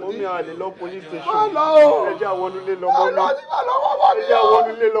station. Mọ́mí a lè lọ police station. Má lọ o. Ẹ jẹ́ àwọn onúlé lọ mọ́ mi. Má lọ wọ́n mi. Ẹ jẹ́ àwọn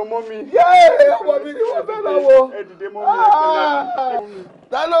onúlé lọ mọ́ mi. Ọmọ mi ni wọ́n fẹ́ lọ wo. Ẹ dìde mọ́ mi lẹ́kọ̀ọ́.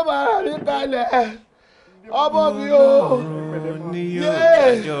 Ta ló máa rà mí kalẹ̀? Ọmọ mi o. Ni yóò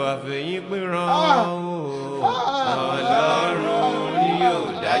dájọ́ àfẹ́yìn pé rán. Ọlọ́run ni yóò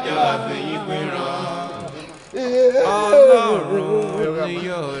dájọ́ àfẹ́yìn pé rán. Ọlọ́run ni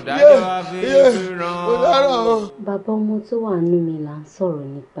yóò dájọ́ àfẹ́yìn pé rán. Bàbá ọmọ tó wà nínú mi là ń sọ̀rọ̀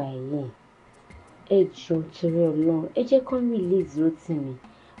nípa èyí. Ẹ jọ̀ọ́ torí Ọlọ́run, ẹ jẹ́ kán release Rótìmí.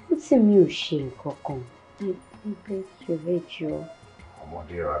 Rótìmí ò ṣe nǹkan kan. Ẹ jọ̀ọ́.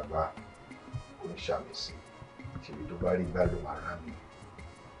 Ọmọdé ra gbá kò ní ṣàmì sí. Ṣèbí tó bá rí gbá ló máa rá mi.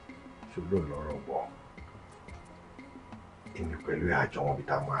 Ṣùgbọ́n lọ́rọ̀ gbọ́. Èmi pẹ̀lú àjọ wọn bí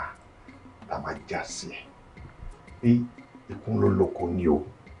tá máa já sí ẹ̀. Bí ikún ló lóko ni o,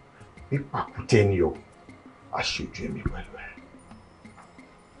 bí pàkúté ni o, aṣojú èmi pẹ̀lú ẹ̀.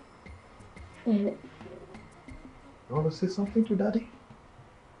 You want to say something to Daddy?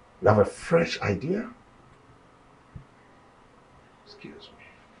 You have a fresh idea? Excuse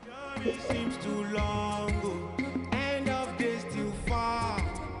me. Journey seems too long, end of days too far.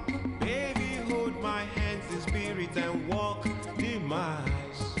 Baby, hold my hands in spirit and walk the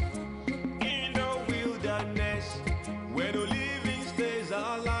miles. In the wilderness, where the living stays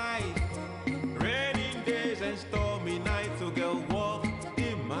alive. Raining days and stormy nights, so girl, walk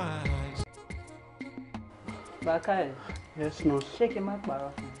the miles. Bákàrẹ̀. Yes, nurse. Ṣé kí n má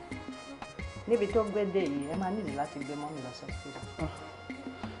parọ́ fún un? Níbi tó gbé dé yìí, ẹ máa nílò láti gbé mọ́mì lọ sí hospital.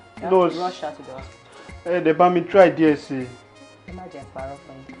 Nurse. Rush her to the hospital. Dẹ̀ bá mi try díẹ̀ sí i. Ẹ má jẹ́ parọ́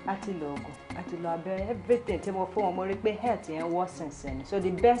fún yín. A ti lo oògùn, a ti lo abẹ́rẹ́, everything tí mo fún wọn, mo rí pé health yẹn worsen ni. So the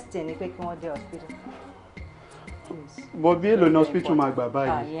best thing ni pé kí wọ́n dé hospital. But bí èlò ní hospital máa gbà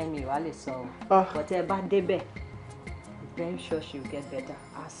báyìí? Àyẹn mi wá lè sọ o. But ẹ bá débẹ̀, very sure she will get better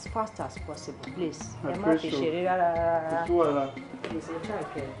as fast as possible, please. Ẹ má fi ṣeré rárá. Please, ẹ try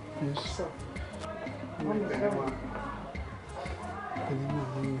care. Yes. So, mọ́mí fẹ́ wà.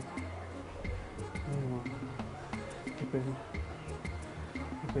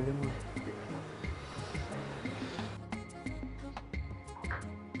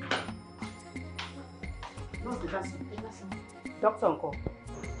 Doctor ńkọ́?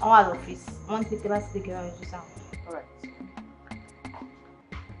 Àwọn àlọ́ ọ́fíìsì, wọ́n ń tètè bá sí tètè rán ojú sáwọn. All right.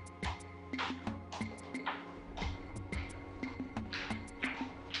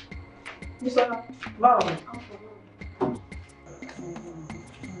 Bisola, báwo ni?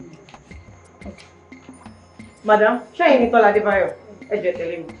 Madam, ṣẹ́yìn ní Kọ́lá Adebayo, ẹ jọ̀ọ́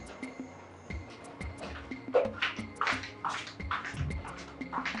tẹ̀lé mi.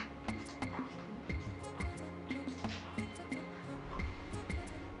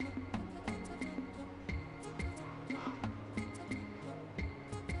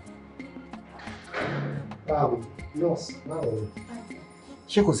 Nurse, báwo ni?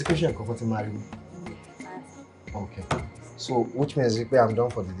 Ṣé kò sí patient kankan tí máa rí mi? Okay. So, which means I'm done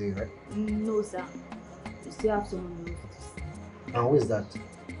for the day, right? No, sir. You still have someone else to see. And who is that?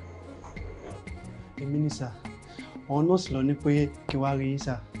 Èmi ni sir. Àwọn nọ́ọ̀sì lọ ní pé kí wá rí yín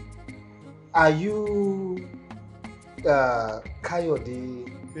sir. Are you Kayode?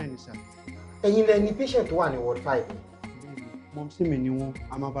 Bẹ́ẹ̀ni sir. Ẹ̀yin lẹ ni patient tó wà ní ward 5. Mọ̀mísí mi ni wọ́n,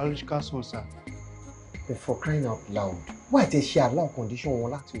 I'm a biological son sir. But for crying out loud, why they share allow condition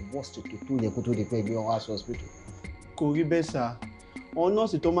wọn láti worst tó yẹ kó tó di pé ẹgbẹ́ wọn wá sí hospital? Kò rí bẹ́ẹ̀ sir. Àwọn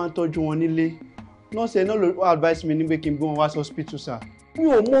nọ́ọ̀sì tó máa ń tọ́jú wọn nílé. Nọ́ọ̀sì ẹ̀ náà ló advice mi ní pé kí n gbé wọn wá sí hospital sir. Mi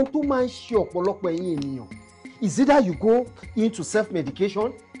ò mọ tó máa ń ṣe ọ̀pọ̀lọpọ̀ ẹ̀yin ènìyàn. Is either you go into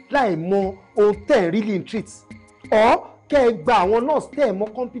self-medication láì mọ ohun tẹ́ ẹ̀ really treat, or kẹ́ ẹ gba àwọn nurse tẹ́ ẹ̀ mọ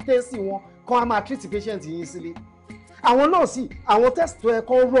competency wọn kán á máa treat patient yín sílé. Àwọn nọ́ọ̀sì àwọn test tó ẹ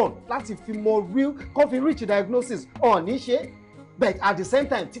kán run láti fi mọ real kán fi reach diagnosis ọ̀ ní ṣe, but at the same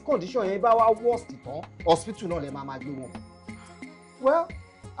time tí condition yẹn bá wá worst tán hospital náà lè máa gbé wọn. Well,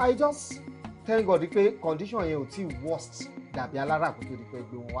 I just thank God pé condition yẹn ò tí worst dàbí alára kó tó di pé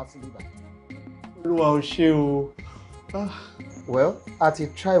gbé wọn wá sí ibà. Olúwa ò ṣe o. Well, a ti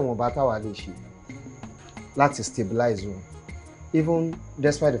try wọn bá táwa lè ṣe láti stabilize wọn, even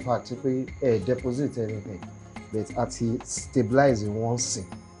despite the fact pé deposit anything, but a ti stabilize wọn sìn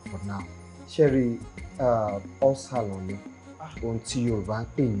for now. Ṣẹ́rí ulcer lọ́nà ohun tí Yorùbá ń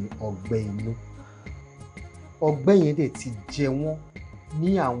pè ní ọgbẹ́ inú. Ọgbẹ́ yẹn dẹ̀ ti jẹ wọ́n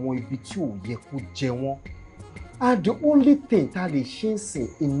ní àwọn ibi tí ò yẹ kó jẹ wọ́n. And the only thing tá a lè ṣe ń sìn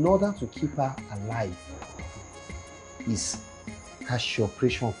in order to keep her alive is ká ṣe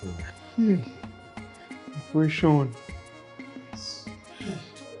operation fún her. Operation.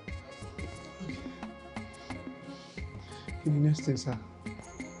 Give me next thing, sir.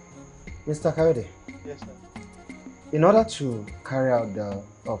 Mr. Kayode. Yes, sir. In order to carry out the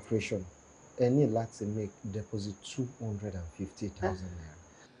operation, I need to make deposit 250,000 naira.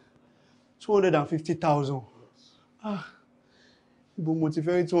 250,000. Ibo mo ti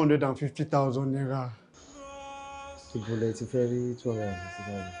fẹ́ rí 250,000 naira. Ibo lẹ ti fẹ́ rí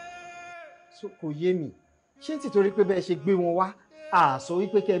 250,000. So kò yé mi. Ṣé títorí pé bẹ́ẹ̀ ṣe gbé wọn wá, a sọ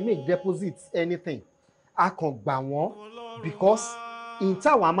wípé kẹ́ make deposit anything. A kàn gbà wọ́n because in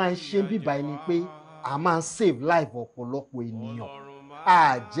táwa máa ń ṣe bíbá ẹni pé a máa ń save life ọ̀pọ̀lọpọ̀ ènìyàn.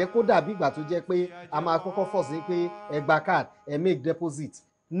 A jẹ́ kó dàbí ìgbà tó jẹ́ pé a máa kọ́kọ́ force ní pé ẹ gba card, ẹ make deposit.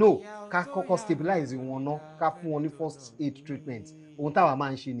 No, ká kọ́kọ́ stabilize wọn ná, ká fún wọn ní first aid treatment. Ohun táwa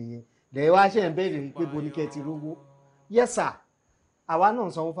máa ń ṣe nìyẹn. Lẹ́yìn wá ṣe ń bẹ̀rẹ̀ pé bo ní kẹ́ ti rówó. Yes sir, àwa náà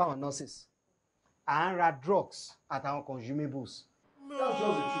ń sanwó fáwọn nurses. À ń ra drugs àtàwọn consumables. That's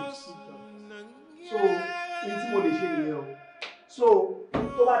just the truth. So, ní tí mo lè ṣe nìyẹn o. So,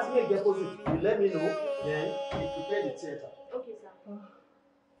 tó tó bá ti make deposit you let me know then we prepare the theatre. Okay, sir.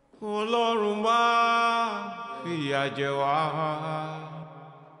 Ọlọ́run máa fìyà jẹ wá.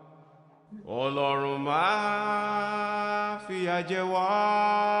 Ọlọ́run máa fìyà jẹ wá.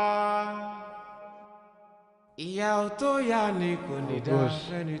 Ìyà ò tó yá ni kò ní dá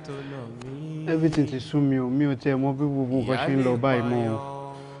fẹ́ni tó lọ mí. Everything ti sú mi o, mi ò tiẹ̀ mọ̀ bí gbogbo nǹkan ṣe ń lọ báyìí mọ́ o.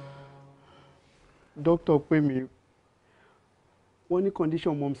 Dókítà pè mí, wọ́n ní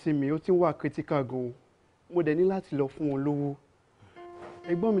condition mom sí mi, ó ti ń wà critical gan-an. Mo dẹ̀ ní láti lọ fún wọn lówó.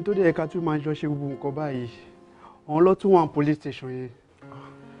 Ẹ̀gbọ́n mi tó dẹ̀ ẹ̀ka tún máa ń jọ ṣe gbogbo nǹkan báyìí. Àwọn ló tún wà ní police station yẹn.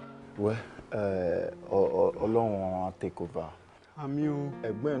 Wẹ́ Ọlọ́run á take over. Àmì o.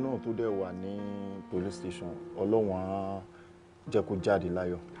 Ẹ̀gbọ́n ẹ̀ náà tó dẹ̀ wà ní police station, Ọlọ́run á jẹ́ kó jáde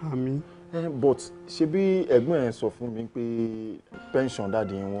láyọ̀. Àmì. But ṣé bí ẹ̀gbọ́n ẹ̀ sọ fún mi pé pension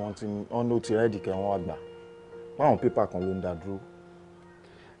dáàdi wọn ló ti rẹ́ẹ̀dì kẹ́ wọ́n wá gbà. Báwọn pépà kan ló ń dá dúró.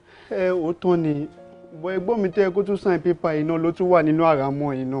 Òótọ́ ni bọ́ ẹ̀gbọ́n mi tẹ́ kó tún sign pépà iná ló tún wà nínú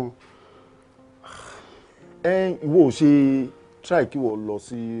àràmọ́ iná. Ìwọ ò ṣe try kí wọ́n lọ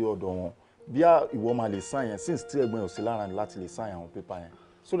sí ọ̀dọ̀ wọn bí ìwọ máa lè sign yẹn since tí ẹ̀gbọ́n ò sí lára láti lè sign àwọn pépà yẹn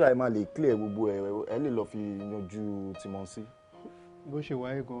so that ẹ máa lè clear gbogbo ẹ lè lọ fi yanjú tìmọ̀ sí. Bó ṣe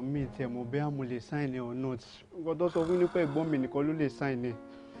wáyé gan mi tiẹ̀ mọ̀ bí mo lè sign or not nǹkan tó sọ fún nípa ẹ̀gbọ́n mi nìkan ló lè sign ẹ̀.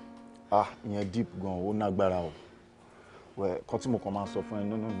 Ìyẹn deep gan ó nágbára o kan tí mo kàn máa sọ fún ẹ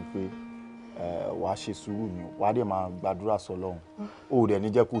nínú ni pé wàá ṣe sùúrù ni wàá dẹ̀ máa gbàdúrà sọ́lọ́run ó dẹ̀ ní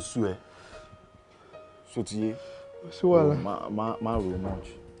jẹ́ kó sú ẹ ṣó ti yé má rò much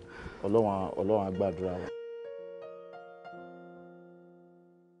Ọlọ́run á gbàdúrà wa.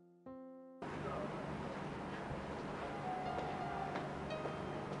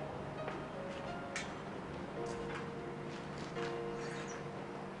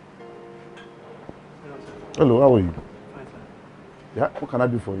 Hello, how are you? Fine, sir. Yeah, what can I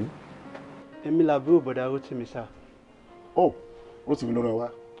do for you? Èmi làbúrò bọ̀dá Rótìmí, sir. Oh, Rótìmí ló rán wá?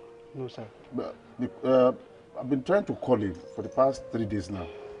 No, sir. But, I've been trying to call him for the past 3 days now.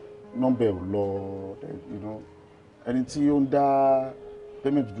 Number lọ, you know, ẹni tí ó ń dá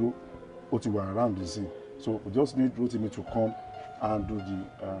payment dúró, ó ti wà around the scene. So we just need Rótìmí to come and do the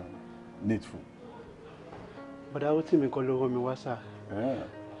needful. Bọ̀dá Rótìmí kọ́ ló rán mi wá, sir.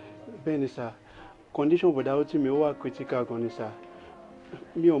 Bẹ́ẹ̀ ni, sir. Condition bọ̀dá Rótìmí ó wà critical gan ni, sir.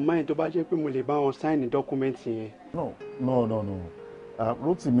 Mi ò mind tó bá jẹ́ pé mo lè bá wọn sign document yẹn. No.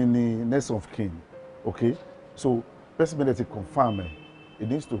 Rótìmí ni next of kin, okay? So person may let confirm he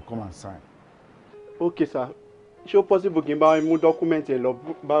needs to come and sign. Okay, sir. Ṣé ó possible kí n bá wọn mú document yẹn lọ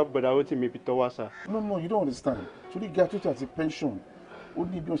bá bọ̀dá Rótìmí fi tọ́ wá, sir? No, you don't understand. Torí gratuity àti pension, ó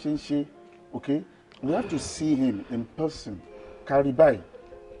ní bí wọ́n ṣe ń ṣe, okay? We have to see him in person, carry by.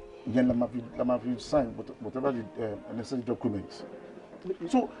 Again, la ma fi sign whatever the necessary documents.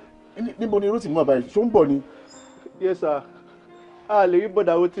 So, níbo ni Rótìmí wà báyìí? Ṣó ń bọ̀ ni? Yes, sir. A lè rí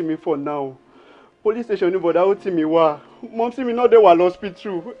bọ̀dá Rótìmí for now. Police station ni bọ̀dá Rótìmí wà. Mọ́mísí mi náà dé wà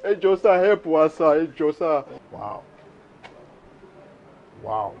lọ́spítù. Ẹ jọ̀ọ́ sir, help wa sir, ẹ jọ̀ọ́ sir.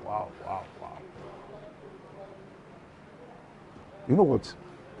 Wow. You know what?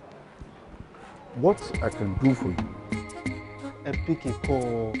 What I can do for you? Ẹ pick a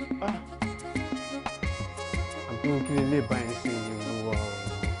call. Àbí o kí lè lè bá yẹn sí ìlú wa o.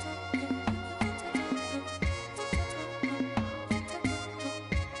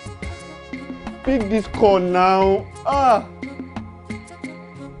 Pick this call now.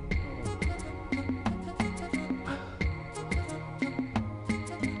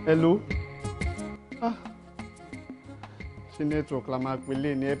 Hello. Ṣé network la máa pè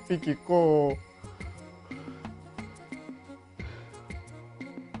lé ní ẹ pick a call.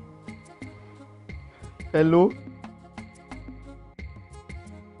 Hello.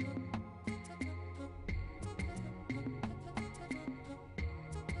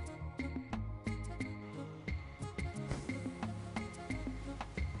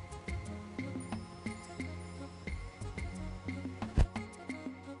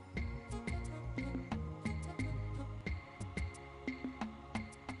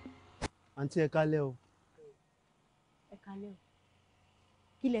 Àǹtí ẹ kálẹ́ o. Ẹ kálẹ́ o.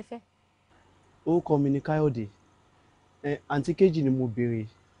 Kí lẹ fẹ́? Orúkọ mi ni Káyọ̀dé. Àǹtí Kejì ni mo béèrè.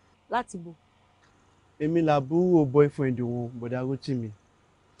 Láti bo? Èmi làbúrò boyfriend wọn, bọ̀dá Rótìmí.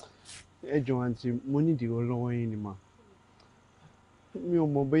 Ẹ jọ̀ọ́ àǹtí, mo nídìí ìrànlọ́wọ́ yín ni mà. Mi ò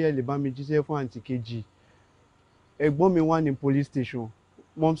mọ̀ bóyá lè bá mi jíṣẹ́ fún àǹtí Kejì. Ẹ̀gbọ́n mi wà ní police station.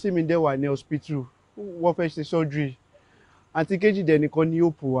 Mọ̀mísí mi dẹ̀ wà ní hospital. Wọ́n fẹ́ ṣe surgery. Àǹtí Kejì dẹ̀ nìkan ní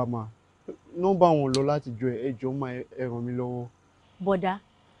hope wa mà. Nọ́mbà wọn lọ láti jọ ẹ jọ̀ọ́ máa ẹ ràn mí lọ́wọ́. Bọ̀dá,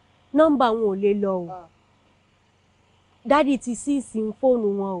 nọ́mbà wọn ò lè lọ o. dádì ti síìsì fóònù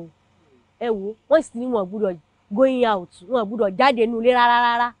wọn o ẹ wo wọ́n sì ní wọn gbúdọ̀ going out wọn gbúdọ̀ jáde nínú ilé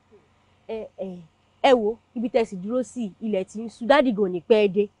rárá ẹ wo ibi tẹ̀sí dúró sí ilẹ̀ tí ń ṣú dádì gò ní pẹ́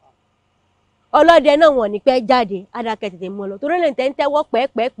dé ọlọ́dẹ náà wọ́n ní pẹ́ jáde adakẹ́ tètè mọ́ lọ torí lè tẹ́ ń tẹ́wọ́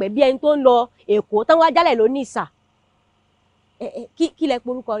pẹ́ẹ́pẹ́ẹ́pẹ́ bí ẹni tó ń lọ Èkó táwọn ajálẹ̀ ló ní ìsà kí lẹ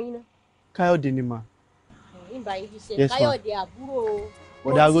porúkọ yín náà. Káyọ̀dé ni mà. ìbá yìí fi ṣe Káyọ̀dé àbúrò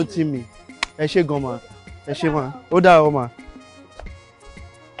bọ̀dá Rótìmí ẹ ṣé gan mà ẹ ṣé mà ó dára mà.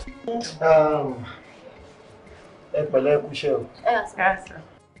 ẹ pẹ̀lẹ́ ẹ kúṣẹ́ o.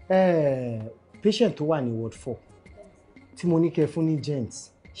 Patient tó wà ní ward 4 tí mo ní kẹ́ fún ní gent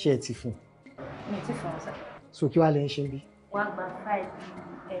ṣé ẹ ti fún. mi ti fún ọsẹ. So kí wàá lẹ ń ṣe bí. wàá gba fáìlì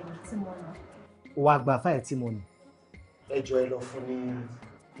tí mo nà. wàá gba fáìlì tí mo nà. ẹ jọ ẹ lọ fún ní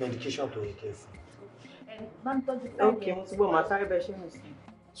medication tó yẹ kẹ́ fún. bá ń tọ́jú fáìlì. ok mo ti gbọ́ màá sáré bẹ́ẹ̀ ṣe mí sí.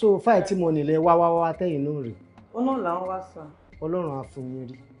 So fáìlì tí mo nílẹ̀ wá tẹ̀yìn náà rè. ó náà là ń wá sàn. Ọlọ́run á fún yín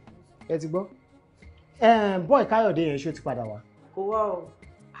rí ẹ ti gbọ́. Bọ́ọ̀ Káyọ̀dé yẹn ṣó ti padà wá. kò wá o.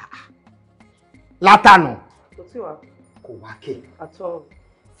 látànà. kò tí wá. kò wá kè. àtọ.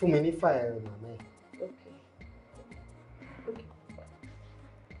 fún mi ní fáìlì màmá ẹ.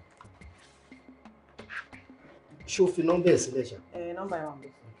 ṣó fi nọ́mbà ẹ̀ sílẹ̀ ṣá. nọ́mbà ẹ̀ wà mí.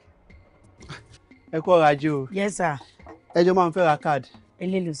 ẹ kú ọ̀rọ̀ ajé o. Yes sir. ẹjọ́ máa ń fẹ́ ra káàdì.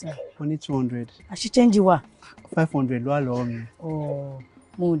 elélo sir. mo ní 200. àṣì change wà. 500 ló wà lọ́wọ́ mi.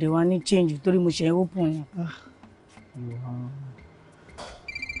 mo ò dé wá ní change torí mo ṣe open yẹn.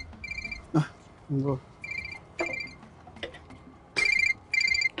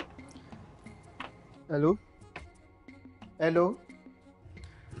 Hello? Hello?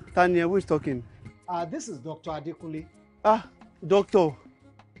 Tanya, who is talking? This is Dr. Adekunle. Doctor.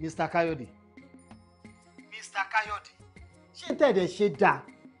 Mr. Kayode. Mr. Kayode. Ṣé tẹ̀dẹ̀ ṣe dáa?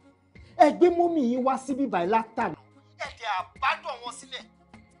 Ẹ gbé mọ́mì yín wá síbí báyìí látàná. Ẹ dẹ̀ àbádọ̀ wọn sílẹ̀.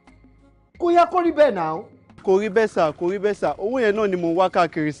 Kò yẹ kó rí bẹ́ẹ̀ náà. Kò rí bẹ́ẹ̀ sà, kò rí bẹ́ẹ̀ sà. Owó yẹn náà ni mo wá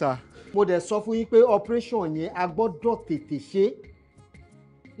káàkiri sà. Mo dẹ̀ sọ fún yín pé operation yẹn a gbọ́dọ̀ tètè ṣe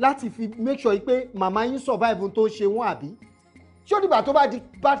láti fi make sure pé màmá yín survive tó ṣe wọ́n àbí. Ṣé ó dìgbà tó bá di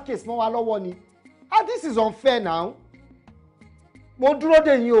bad case mọ́ wa lọ́wọ́ ni? This is unfair now. Mo dúró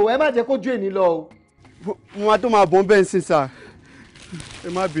dè yín o, ẹ má jẹ́ kó ju èní lọ o. Mo máa tó máa bọ́n bẹ́ẹ̀ sí sà. Ẹ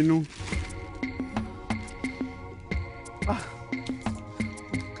má bínú.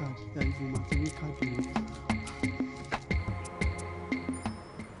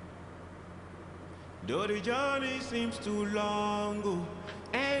 Though the journey seems too long,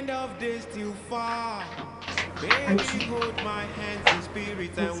 end of day still far. Baby, hold my hands in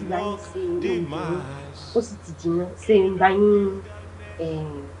spirit and walk the miles. Ó sì ti jìnnà ṣe ń bá yín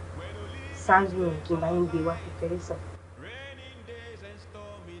ṣáájú kí n bá yín gbé wá kékeré sàn.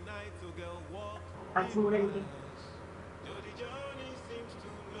 Àti mo rẹ́ni dé.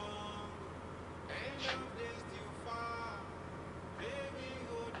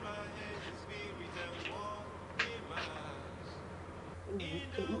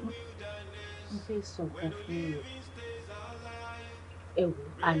 Mo fẹ́ sọ nǹkan fún yín. Ẹ wò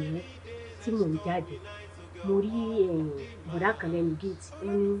àná tí mò ń jáde mo rí bọ̀dá kan lẹ́nu géètì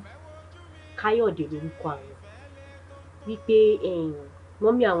wọ́n ní Káyọ̀dé lórúkọ àwọn wípé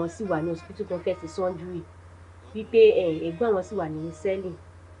mọ́mí àwọn sì wà ní hospital kan fẹ́ ṣe surgery wípé ẹ̀gbọ́n àwọn sì wà ní sẹ́ẹ̀lì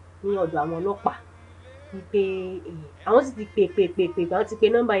ní ọ̀dọ̀ àwọn ọlọ́pàá wípé àwọn sì ti pè àwọn ti pe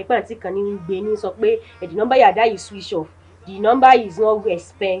nọ́mbà yìí pàtàkì kan ní gbé ní sọ pé the number yà dá yìí switch off the number is not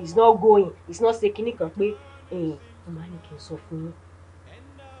expend is not going is not ṣe kíní kan pé mo máa ní kí n sọ fún yín.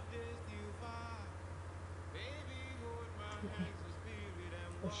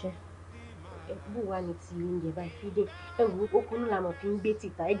 ọ̀sẹ̀ bó wà ní ti oúnjẹ báyìí fídé ẹ wò ó kúnú làmọ̀ fi ń gbé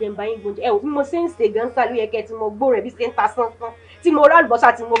tìta ẹ jẹ́ ń bá yín gbóúnjẹ ẹ wò bí mo ṣe ń ṣe gan sálú yẹ kẹ́ tí mo gbó rẹ̀ bí ṣe ń ta sánsán tí mo rá àlùbọ́sà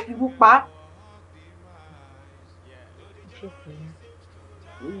tí mo fi rú pa. ṣé fìyà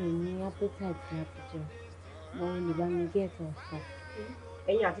mi ò ní appetite láti jẹun mo lè bá mi gé ẹ̀tọ́ ọ̀sán.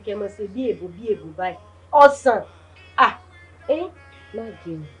 ẹ̀yin àti kẹ́ mọ̀ ṣe bí èbó báyìí ọ̀sán má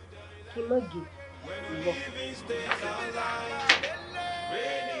gé o kí n má gé o.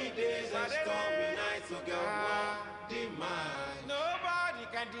 Nobody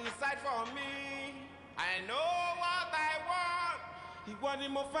can decide for me. I know what I want. Ìwọ ni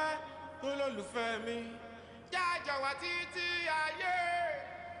mo fẹ́, olólùfẹ́ mi. Jájọ wá títí ayé.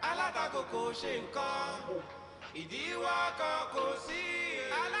 Alátakò kò ṣe nǹkan. Ìdíwọ́ kan kò sí.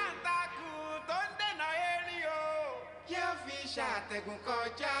 Aláǹtakùn tó ń dènà erin o. Yóò fi ṣàtẹ̀gùn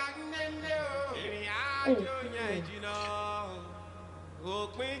kọjá nílé o. Ìrìn àjò yẹn jìnnà.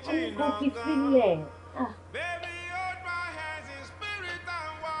 Òpin jìnnà gan. Baby, hold my hands in spirit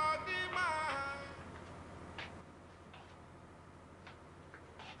and walk the mile.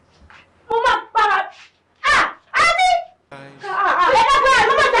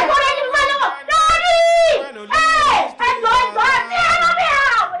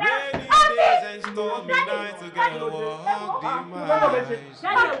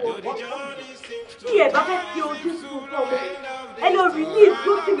 Jáde wò tí ẹ bá fẹ́ fi ojú sunkún ọmọ ẹ lọ release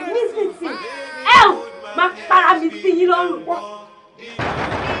ló ti mi nísinsìnyí ẹ ò máa para mi sí yín lọ́rùn pọ̀.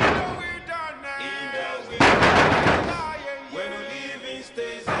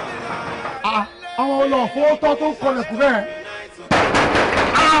 Àwọn olùfowó tó ń kọlẹ̀kùn bẹ́ẹ̀.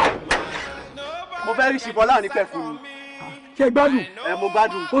 Mo fẹ́ rí ṣìbọ́lá ní pẹ̀ fún mi. Ṣé gbádùn? Mo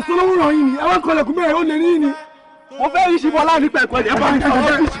gbádùn. Kò sólówó ràn yín ni, ẹ wá kọlẹ̀kùn bẹ́ẹ̀ ó lè ní yín ni. Mo fẹ́ rí ṣìbọ́lá ní pẹ̀ kọ́lẹ̀. Mo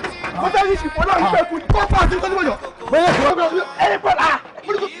fẹ́ rí ṣìbọ́lá ní pẹ̀ kọ́lẹ̀. Kó fà sí kọ́sí mọ́jọ. Bẹ́ẹ̀ kọ́ ẹni pẹ̀lá.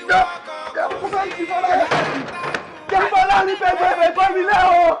 Mo fẹ́ rí ṣìbọ́lá ní pẹ̀ kọ́ mi lẹ́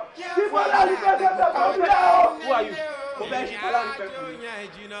o. Ṣìbọ́lá ní pẹ̀ kọ́ mi lẹ́ o. Who are you? Mo fẹ́ ṣìbọ́lá ní pẹ̀ fún mi.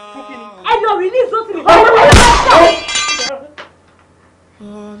 Fún kí ni? Ẹ lọ release ló ti mi.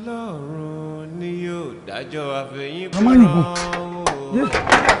 Ọlọ́run ni yóò dájọ́ àfẹ̀yìn pé Mama yìnbọn.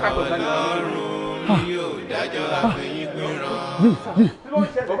 Ọlọ́run ni yóò dájọ́ àfẹ̀yìn pé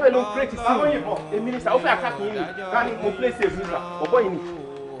Bọ̀bọ̀ yìí ló ń create sí mi. Èmi ni sà, ó fẹ́ attack mi ni. Ká ní mo play safe ní sà. Bọ̀bọ̀ yìí ni.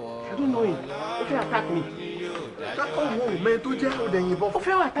 I don't know him. Ó fẹ́ attack mi. Kákọ́ wo mẹ́ tó jẹ́ òde yìnbọn. Ó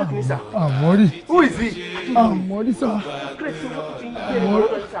fẹ́ attack mi sà. Àmọ́rí. Who is he? Àmọ́rí sà. Create sí fọ́tò tí ń gbé ẹ̀rọ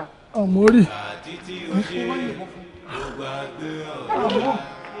lọ́dọ̀ sà. Àmọ́rí.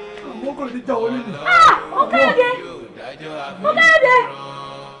 Ó Káyọ̀dé! Ó Káyọ̀dé!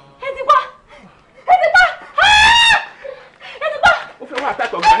 Ẹ ti pa! Ẹ ti pa! Ẹ ti pa! Ó fẹ́ wá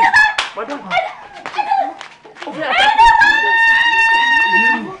attack ọ̀gá ni. Madam. Ó fẹ́ attack.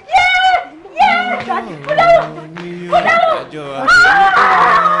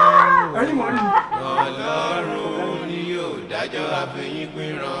 Ọlọ́run ni yóò dájọ́ àfẹ̀yìn pé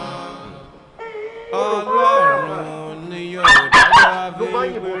Ọlọ́run ni yóò dájọ́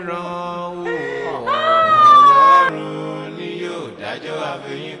àfẹ̀yìn pé Ọlọ́run ni yóò dájọ́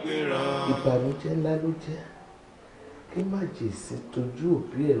àfẹ̀yìn pé ìbànújẹ́ ńlá ló jẹ́ kí májèsín tójú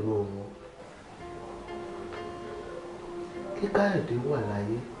òbí ẹ̀rọ wọn kí Káyọ̀dé wà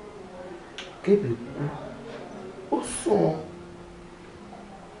láyé kébì kú ó sùn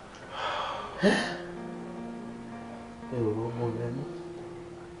ẹ̀rọ ọmọ lẹ́nu.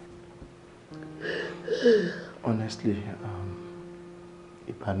 Honestly,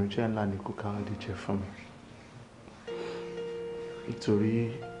 ìbànújẹ́ ńlá ni kú Káyọ̀dé jẹ́ fún mi nítorí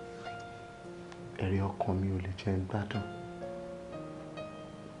ẹ̀rí ọkàn mi ò lè jẹ́ ń gbádùn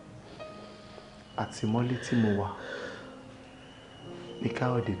àtìmọ́lé tí mo wà ní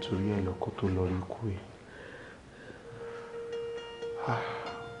Káyọ̀dé torí ẹ̀ lọ́kọ́ tó lọ rí ikú ẹ̀.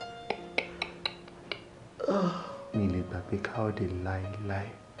 Mi lè gbàgbé Káyọ̀dé láéláé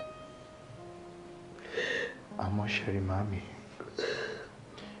àmọ́ ṣẹ̀rí màmí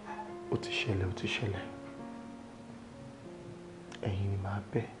ó ti ṣẹlẹ̀ ẹ̀yin ni màá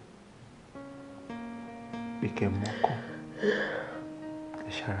bẹ̀ bí kẹ́ mọ́kàn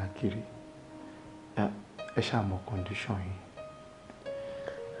ẹ ṣara kiri ẹ ṣàmọ̀ condition yìí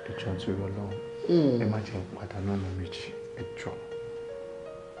ìjọ nítorí Ọlọ́run ẹ má jẹ́ pàdánù ọ̀nà méjì ẹ jọ̀ọ́.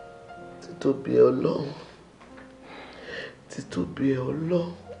 Títóbi Ọlọ́run títóbi Ọlọ́run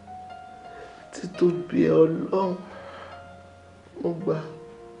títóbi Ọlọ́run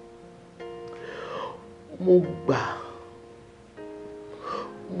mo gbà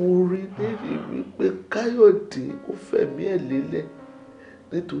mo rí lérí wípé Káyọ̀dé ó fẹ̀mí ẹ̀ lélẹ̀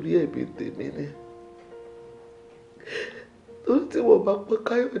nítorí ẹ̀bi tèmi ni torí tí wọ́n bá pẹ́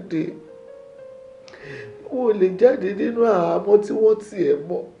Káyọ̀dé wọn ò lè jáde nínú àhámọ́ tí wọ́n tiẹ̀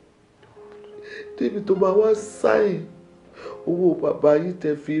mọ́ débi tó máa wá sáyìn owó bàbá yìí tẹ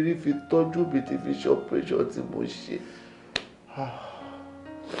fi rí fi tọ́jú mi ti fi ṣe operation tí mo ṣe.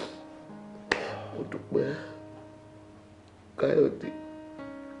 Mo dúpẹ́ Káyọ̀dé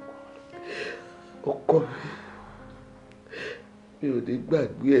ọkọ mi ò ní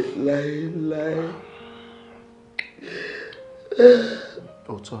gbàgbé ẹ láéláé.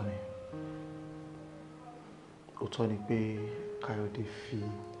 Òótọ́ ni pé Káyọ̀dé fi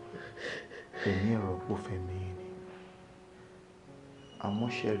ẹ̀mí ẹ̀rọ pòfẹ̀mí ni àmọ́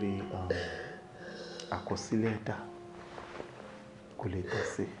ṣẹ̀rí àkọsílẹ̀ ẹ̀dá kò lè dá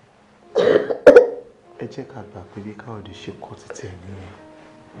sí ẹ jẹ́ ká gbà pé bí Káyọ̀dé ṣe kọ́ títí ẹ̀mí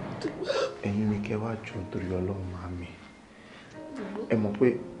ẹ̀yin ni kẹ́ wá jù nítorí Ọlọ́run máa mi ẹ mọ̀ pé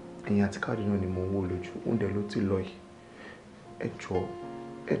ẹ̀yin àti Káyọ̀dé náà ni mo wò lójú oúnjẹ ló ti lọ yìí ẹ jọ̀ọ́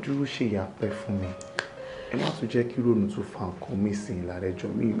ẹ dúró ṣe ìyàpẹ́ fún mi ẹ má tún jẹ́ kí ronú tún fa nǹkan mi sí i lára ẹjọ́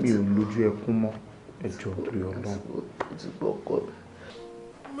mi ò lójú ẹkún mọ́ ẹ jọ̀ọ́ nítorí Ọlọ́run. ti gbọ́ ọkọ mi.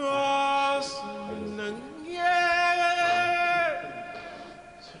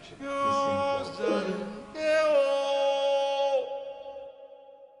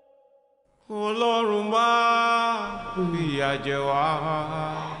 Ọlọ́run máa fìyà jẹ wá.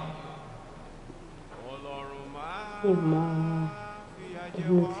 Ìmọ̀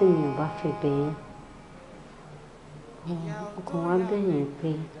ẹni tí mi ò bá fẹ́ bẹ̀yìn. Ọkàn wa bẹ̀yìn pé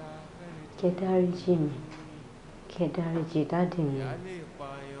kẹ́ dáríjì mi, kẹ́ dáríjì dáàdì mi.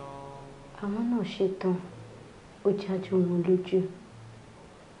 Àwọn náà ṣetán, ó jájú wọn lójú.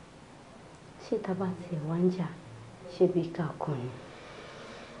 Ṣé tá bá tiẹ̀ wá ń jà, ṣé bí ká kàn ni?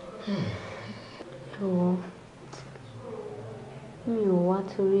 Jọ̀wọ́, mi ò wá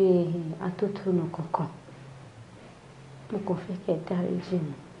torí atótónu kankan. Mo kàn fẹ́ kẹ́ dáríjì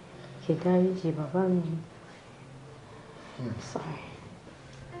mi, kẹ́ dáríjì bàbá mi. Sorry.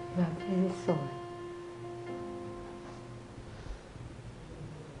 You are very sorry.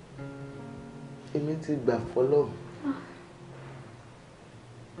 Èmi ti gbà fọlọ́run.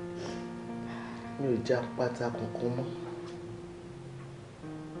 Mi ò já pátá kankan mọ́.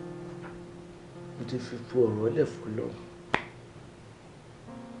 Mo ti fi fu ọ̀rọ̀ lẹ̀ fọlọ́run.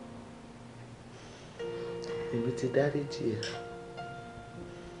 Èmi ti dáríjì ẹ̀.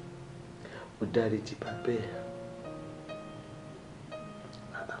 Mo dáríjì bàbá ẹ̀.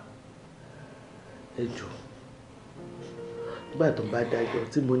 Ẹ jọ̀ọ́, nígbà tó bá dájọ́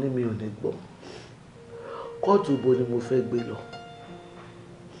tí mo ní mi ò ní gbọ́, kóòtù bo ni mo fẹ́ gbé lọ?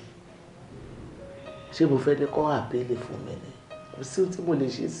 Ṣé mo fẹ́ ní kó àpéèlì fún mi ni? Kò sí ohun tí mo lè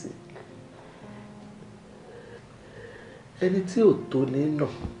ṣe sí. Ẹni tí ò tó ní nà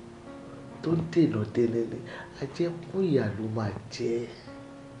tó ń dènà délé ni ajẹ́kú ìyà ló máa jẹ́.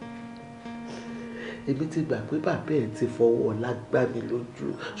 Èmi ti gbà pé bàbá ẹ̀ ti fọwọ́ ọlá gbá mi lójú,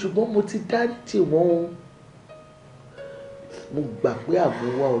 ṣùgbọ́n mo ti dáríjì wọ́n. Mo gbà pé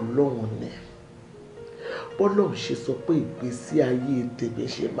àmúwá Ọlọ́run ni. Bọ́lọ́run ṣe sọ pé ìgbésí ayé tèmi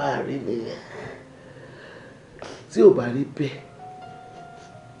ṣe máa rí nìyẹn. Tí ò bá rí bẹ́ẹ̀,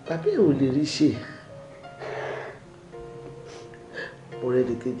 bàbá ẹ̀ ò lè rí ṣe. Mo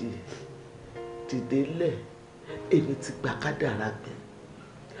rẹ́ni kejì dìde lẹ̀, èmi ti gbà kádàrá mi.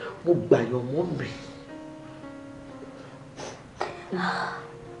 Mo gbàyàn mọ́ mi.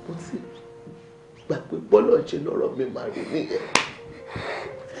 Mo ti gbà pé Bọ́lọ́run ṣe lọ́rọ̀ mi máa rí nìyẹn.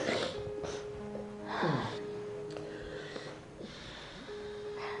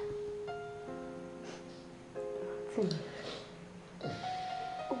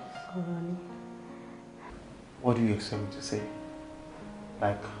 What do you expect me to say?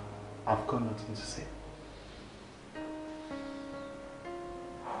 Like, I've got nothing to say.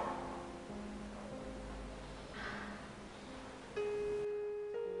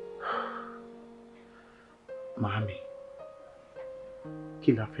 Màámi, kí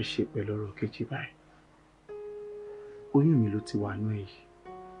la fẹ́ ṣe pẹ̀lú ọ̀rọ̀ kejì báyìí? Oyún mi ló ti wà nú èyí.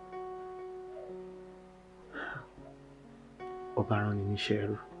 Ọba rán ni níṣẹ́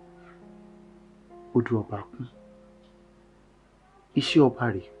ẹrú. Odù ọba kún. Iṣẹ́ ọba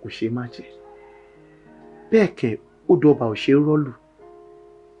rẹ̀ kò ṣe má jẹ́. Bẹ́ẹ̀ kẹ́, odù ọba ò ṣe rọ́lù.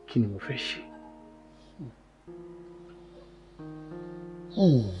 Kí ni mo fẹ́ ṣe?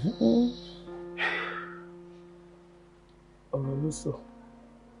 Ọ̀rọ̀ ló sọ.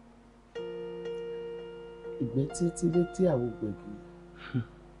 Ìgbẹ́ títí létí àwo gbẹ̀gì.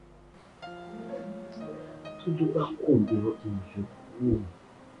 Tójú bá kò ń bẹ̀rọ̀ kí n yọ kúrò.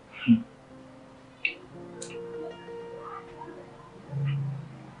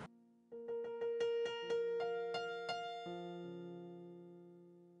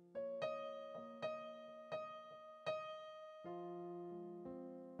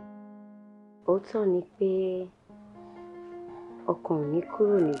 Òótọ́ ni pé ọkàn ò ní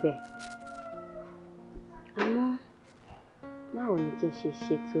kúrò níbẹ̀. Àmọ́ báwo ni kí n ṣe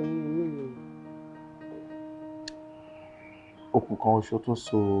ṣètò oyún inú mi? Okùn kan oṣù tó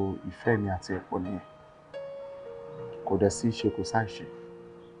so ìfẹ́ mi àti ẹ̀pọ̀ nìyẹn. Kò dẹ̀ sí ṣe kò sáìṣe.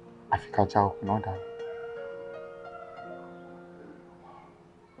 Àfi ká já okùn náà dànù.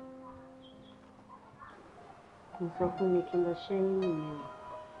 Mo sọ fún mi kí n lọ ṣẹ́yìn nìyẹn.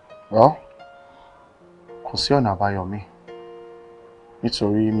 Well, kò sí ọ̀nà àbáyọ mi.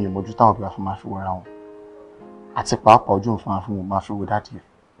 Nítorí mi ò mójú táwọn òbí wa fi máa fi wẹra wọn. Àti pàápàá ojú òun fún wọn máa fi wo dáàdì ẹ̀.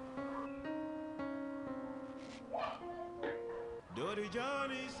 Though the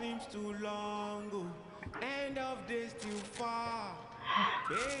journey seems too long, end of day still far.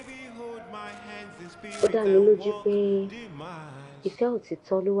 Baby, hold my hands in spirit. Ó dá mi lójú pé ìfẹ́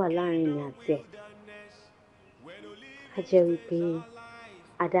òtítọ́ ló wà láàrin mi àti ẹ̀. A jẹ́ wípé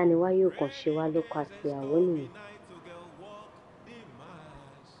adániwáyé ò kàn ṣe wá lóko àti ìyàwó nìyẹn.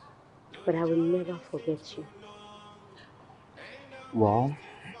 But I will never forget you. Well,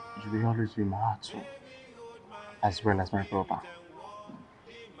 you will always be my heart too, as well as my brother.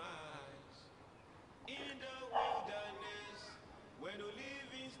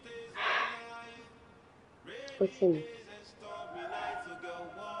 fọ́tì mi.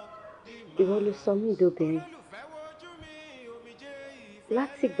 Ìwọ ló sọ mí dobìnrin.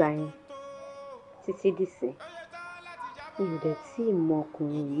 Látìgbà yẹn títí dìsìn, mi ò dẹ̀ tí ì mọ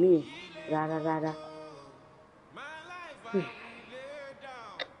ọkùnrin míì rárá.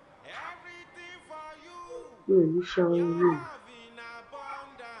 Mi ò ní ṣe oyún mi.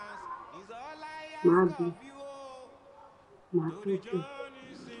 Màá bí, màá tọ́jú,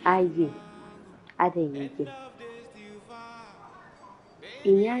 ayè, adẹ̀yẹ̀jẹ̀.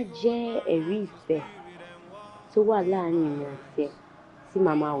 Ìyẹn á jẹ́ ẹ̀rí ìfẹ́ tó wà láàrin èmi àti ẹ tí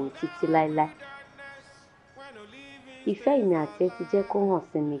màá máa wò títí láéláé. Ìfẹ́ èmi àti ẹ ti jẹ́ kó hàn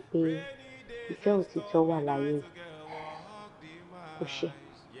sí mi pé ìfẹ́ òtítọ́ wà láyé. Ó ṣe,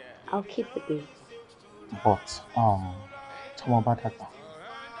 I'll keep the baby. But tọ́mọ bá dàgbà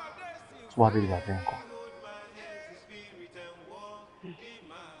tó wá rí ìyàbẹ̀ nǹkan.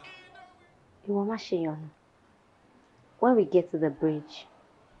 Ìwọ má ṣe yọnu. When we get to the bridge,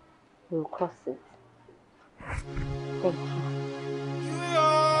 we'll cross it. Thank you.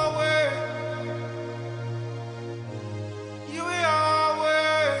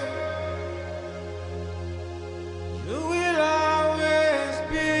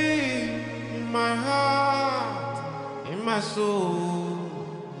 My soul,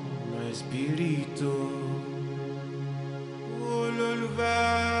 my spirit, oh Lord,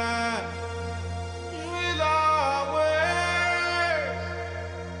 you will always,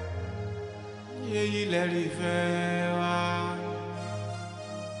 yeah, you let it fail.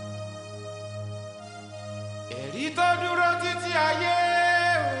 Èrí tó dúró títí ayé,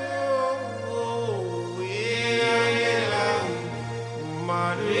 oh,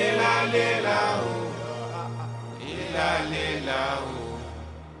 lela, lela, lela, lela,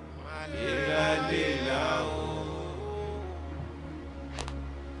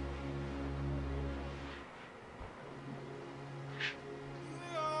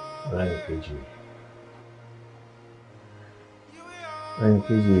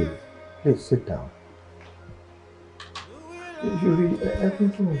 Renkeji, please sit down. Usually,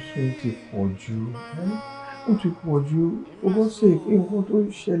 everything is so deep for you. Ó ti pọ̀ jù. For God's sake, nǹkan tó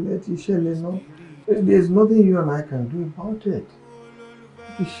ṣẹlẹ̀ ti ṣẹlẹ̀ náà. There's nothing you and I can do about it.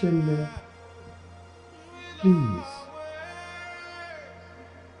 Ó ti ṣẹlẹ̀. Please.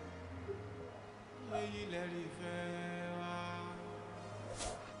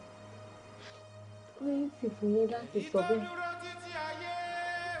 Wait for you láti sọ bẹ́ẹ̀.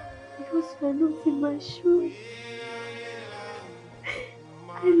 Because I know it's in my shoes.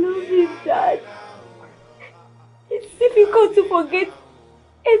 I love you, Dad. It's difficult to forget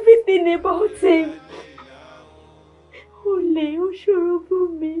everything about him. Olè, ó ṣòro fún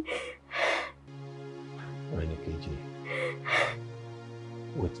mi. Renkeji,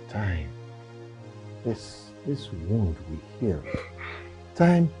 with time, this wound will heal.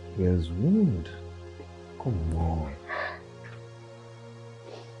 Time heals wound. Come on.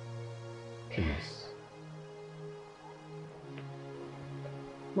 Please.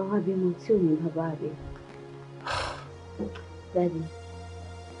 Màá bímọ tí ò ní bàbá rẹ̀. Daddy,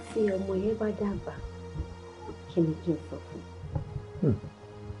 tí ọmọ yẹn bá dàgbà, kí ni kí n sọ fún?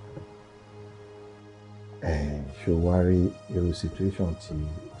 Ṣé o wá rí irú situation tí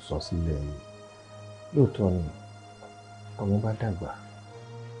o sọ sílẹ̀ yìí? Lóòótọ́ ni ọmọ bá dàgbà,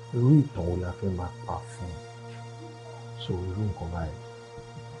 irú ìtàn wo la fẹ́ máa pa fún? So irú nǹkan báyìí.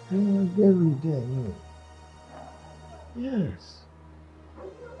 Very there, no. Yes.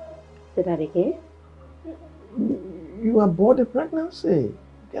 Say that again? You abort the pregnancy.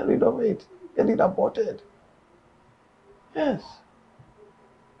 Get rid of it. Get it aborted. Yes.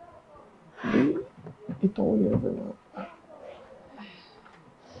 It's all everyone.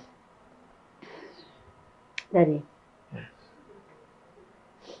 Daddy. Yes.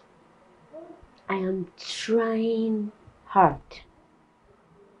 I am trying hard.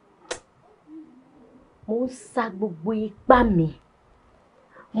 Mo sá gbogbo ipá mi.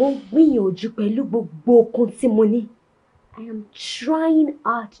 Mo gbìyànjú pẹ̀lú gbogbo okun tí mo ní. I am trying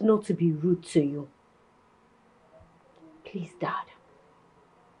hard not to be rude to you. Please, Dad.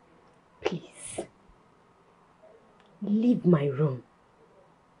 Please. Leave my room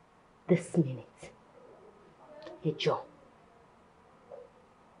this minute. Ẹ jọ̀ọ́.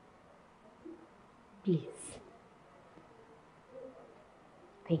 Please.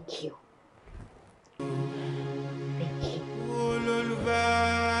 Thank you. Thank you.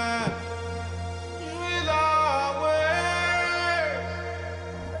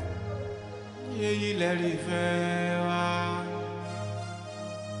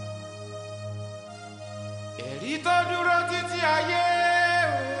 Èrí tó dúró títí ayé,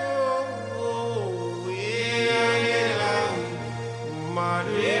 oh, yeah.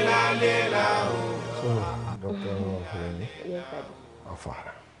 Yes, Daddy. How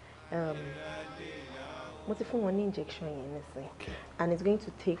far? Mo ti fún wọn ní injection yẹn nísìn. And it's going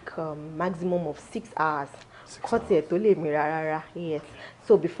to take maximum of 6 hours. Cut it tó lè mìíràn rárá. Yes.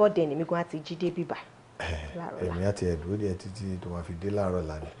 So before then, èmi gan àti jí dé bíbá. Èmi àti ẹ̀dúró díẹ̀ títí tó máa fi dé láàárọ̀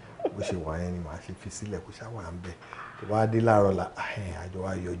la ni. Bó ṣe wà yẹn ni màá ṣe fi sílẹ̀ kó ṣá wà ń bẹ̀. Tó bá dé láàárọ̀ la, àjọ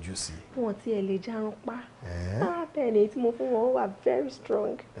wa yọjú sí. Wọ́n ti ẹ̀ lè jarun pa. Bẹ́ẹ̀ ni tí mo fún wọn wà very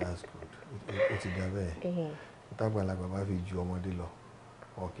strong. That's good. Ó ti dá bẹ́ẹ̀. Tágbàlagbà bá fi ju ọmọdé lọ,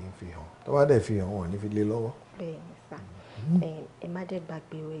 wọn kì í fi hàn. Tó bá dẹ̀ fi hàn, wọn ò ní fi lé lọ́wọ́. Bẹ́ẹ̀ ni sá. Ẹ má dẹ̀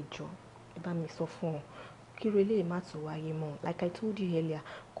gbàgbé ẹjọ́. Ẹ bá mi sọ fún wọn. Kí relé má tún wáyé mọ́. Like I told you earlier,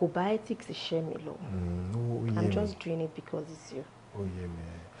 kò bá ethics ṣẹ́ mi lọ. I'm just doing it because it's you. Ó yé mi.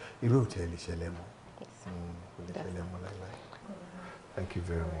 Irú òtí ẹ lè ṣẹlẹ̀ mọ́. Kò lè ṣẹlẹ̀ mọ́ láíláí. Thank you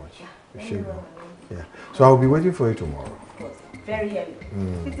very much. Yeah. So I'll be waiting for you tomorrow. Of course. Very early.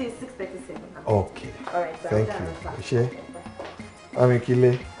 It is 6:37 now. Okay. All right. Thank you. Ṣé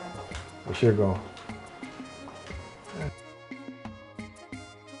Amikile. Ṣé gan.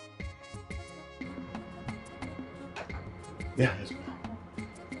 Yeah, let's go.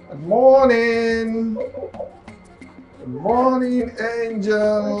 Good morning. Good morning,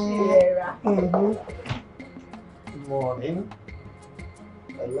 Angel. Good morning.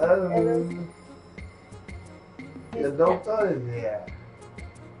 Hello. Your doctor is here.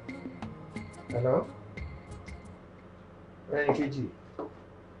 Hello? Renikeji.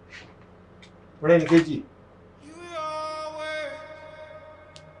 Renikeji.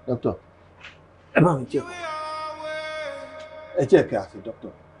 Doctor. Ẹ jẹ́ kí a fi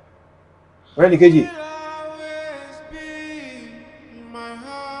doctor. Renikeji.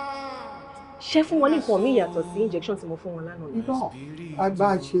 Ṣé fún wọn ní nǹkan mi yàtọ̀ sí injection tí mo fún wọn lánàá? Irọ́,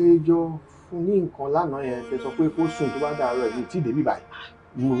 agbá ṣe jọ fún ní nǹkan lánàá yẹn fẹ́ sọ pé kó sùn tó bá dàárọ̀ yìí tí débí báyìí.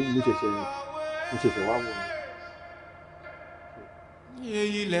 Mo ṣẹ̀ṣẹ̀ wá wọ̀.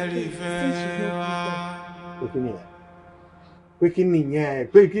 Èyí lẹ́rìí fẹ́ wá. Pé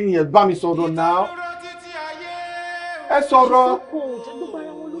kí nìyẹn bá mi sọ̀rọ̀ náà. Ẹ sọ̀rọ̀.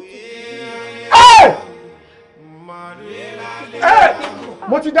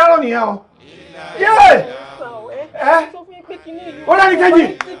 Mo ti dárò nìyẹn o. Ó rẹ́ ní kejì.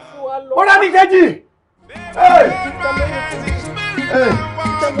 Ó rẹ́ ní kejì. Ó rẹ́ ní kejì.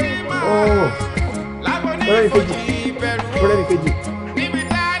 Ó rẹ́ ní kejì.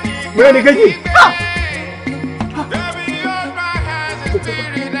 Ó rẹ́ ní kejì.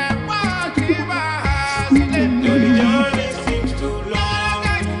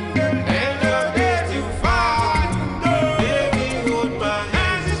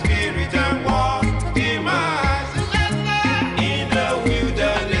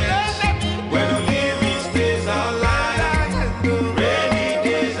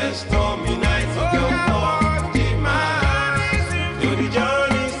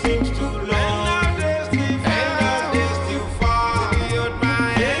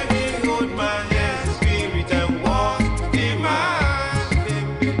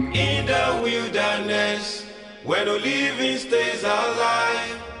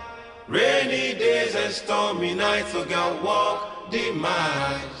 Stormy nights, so girl, walk the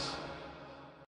miles.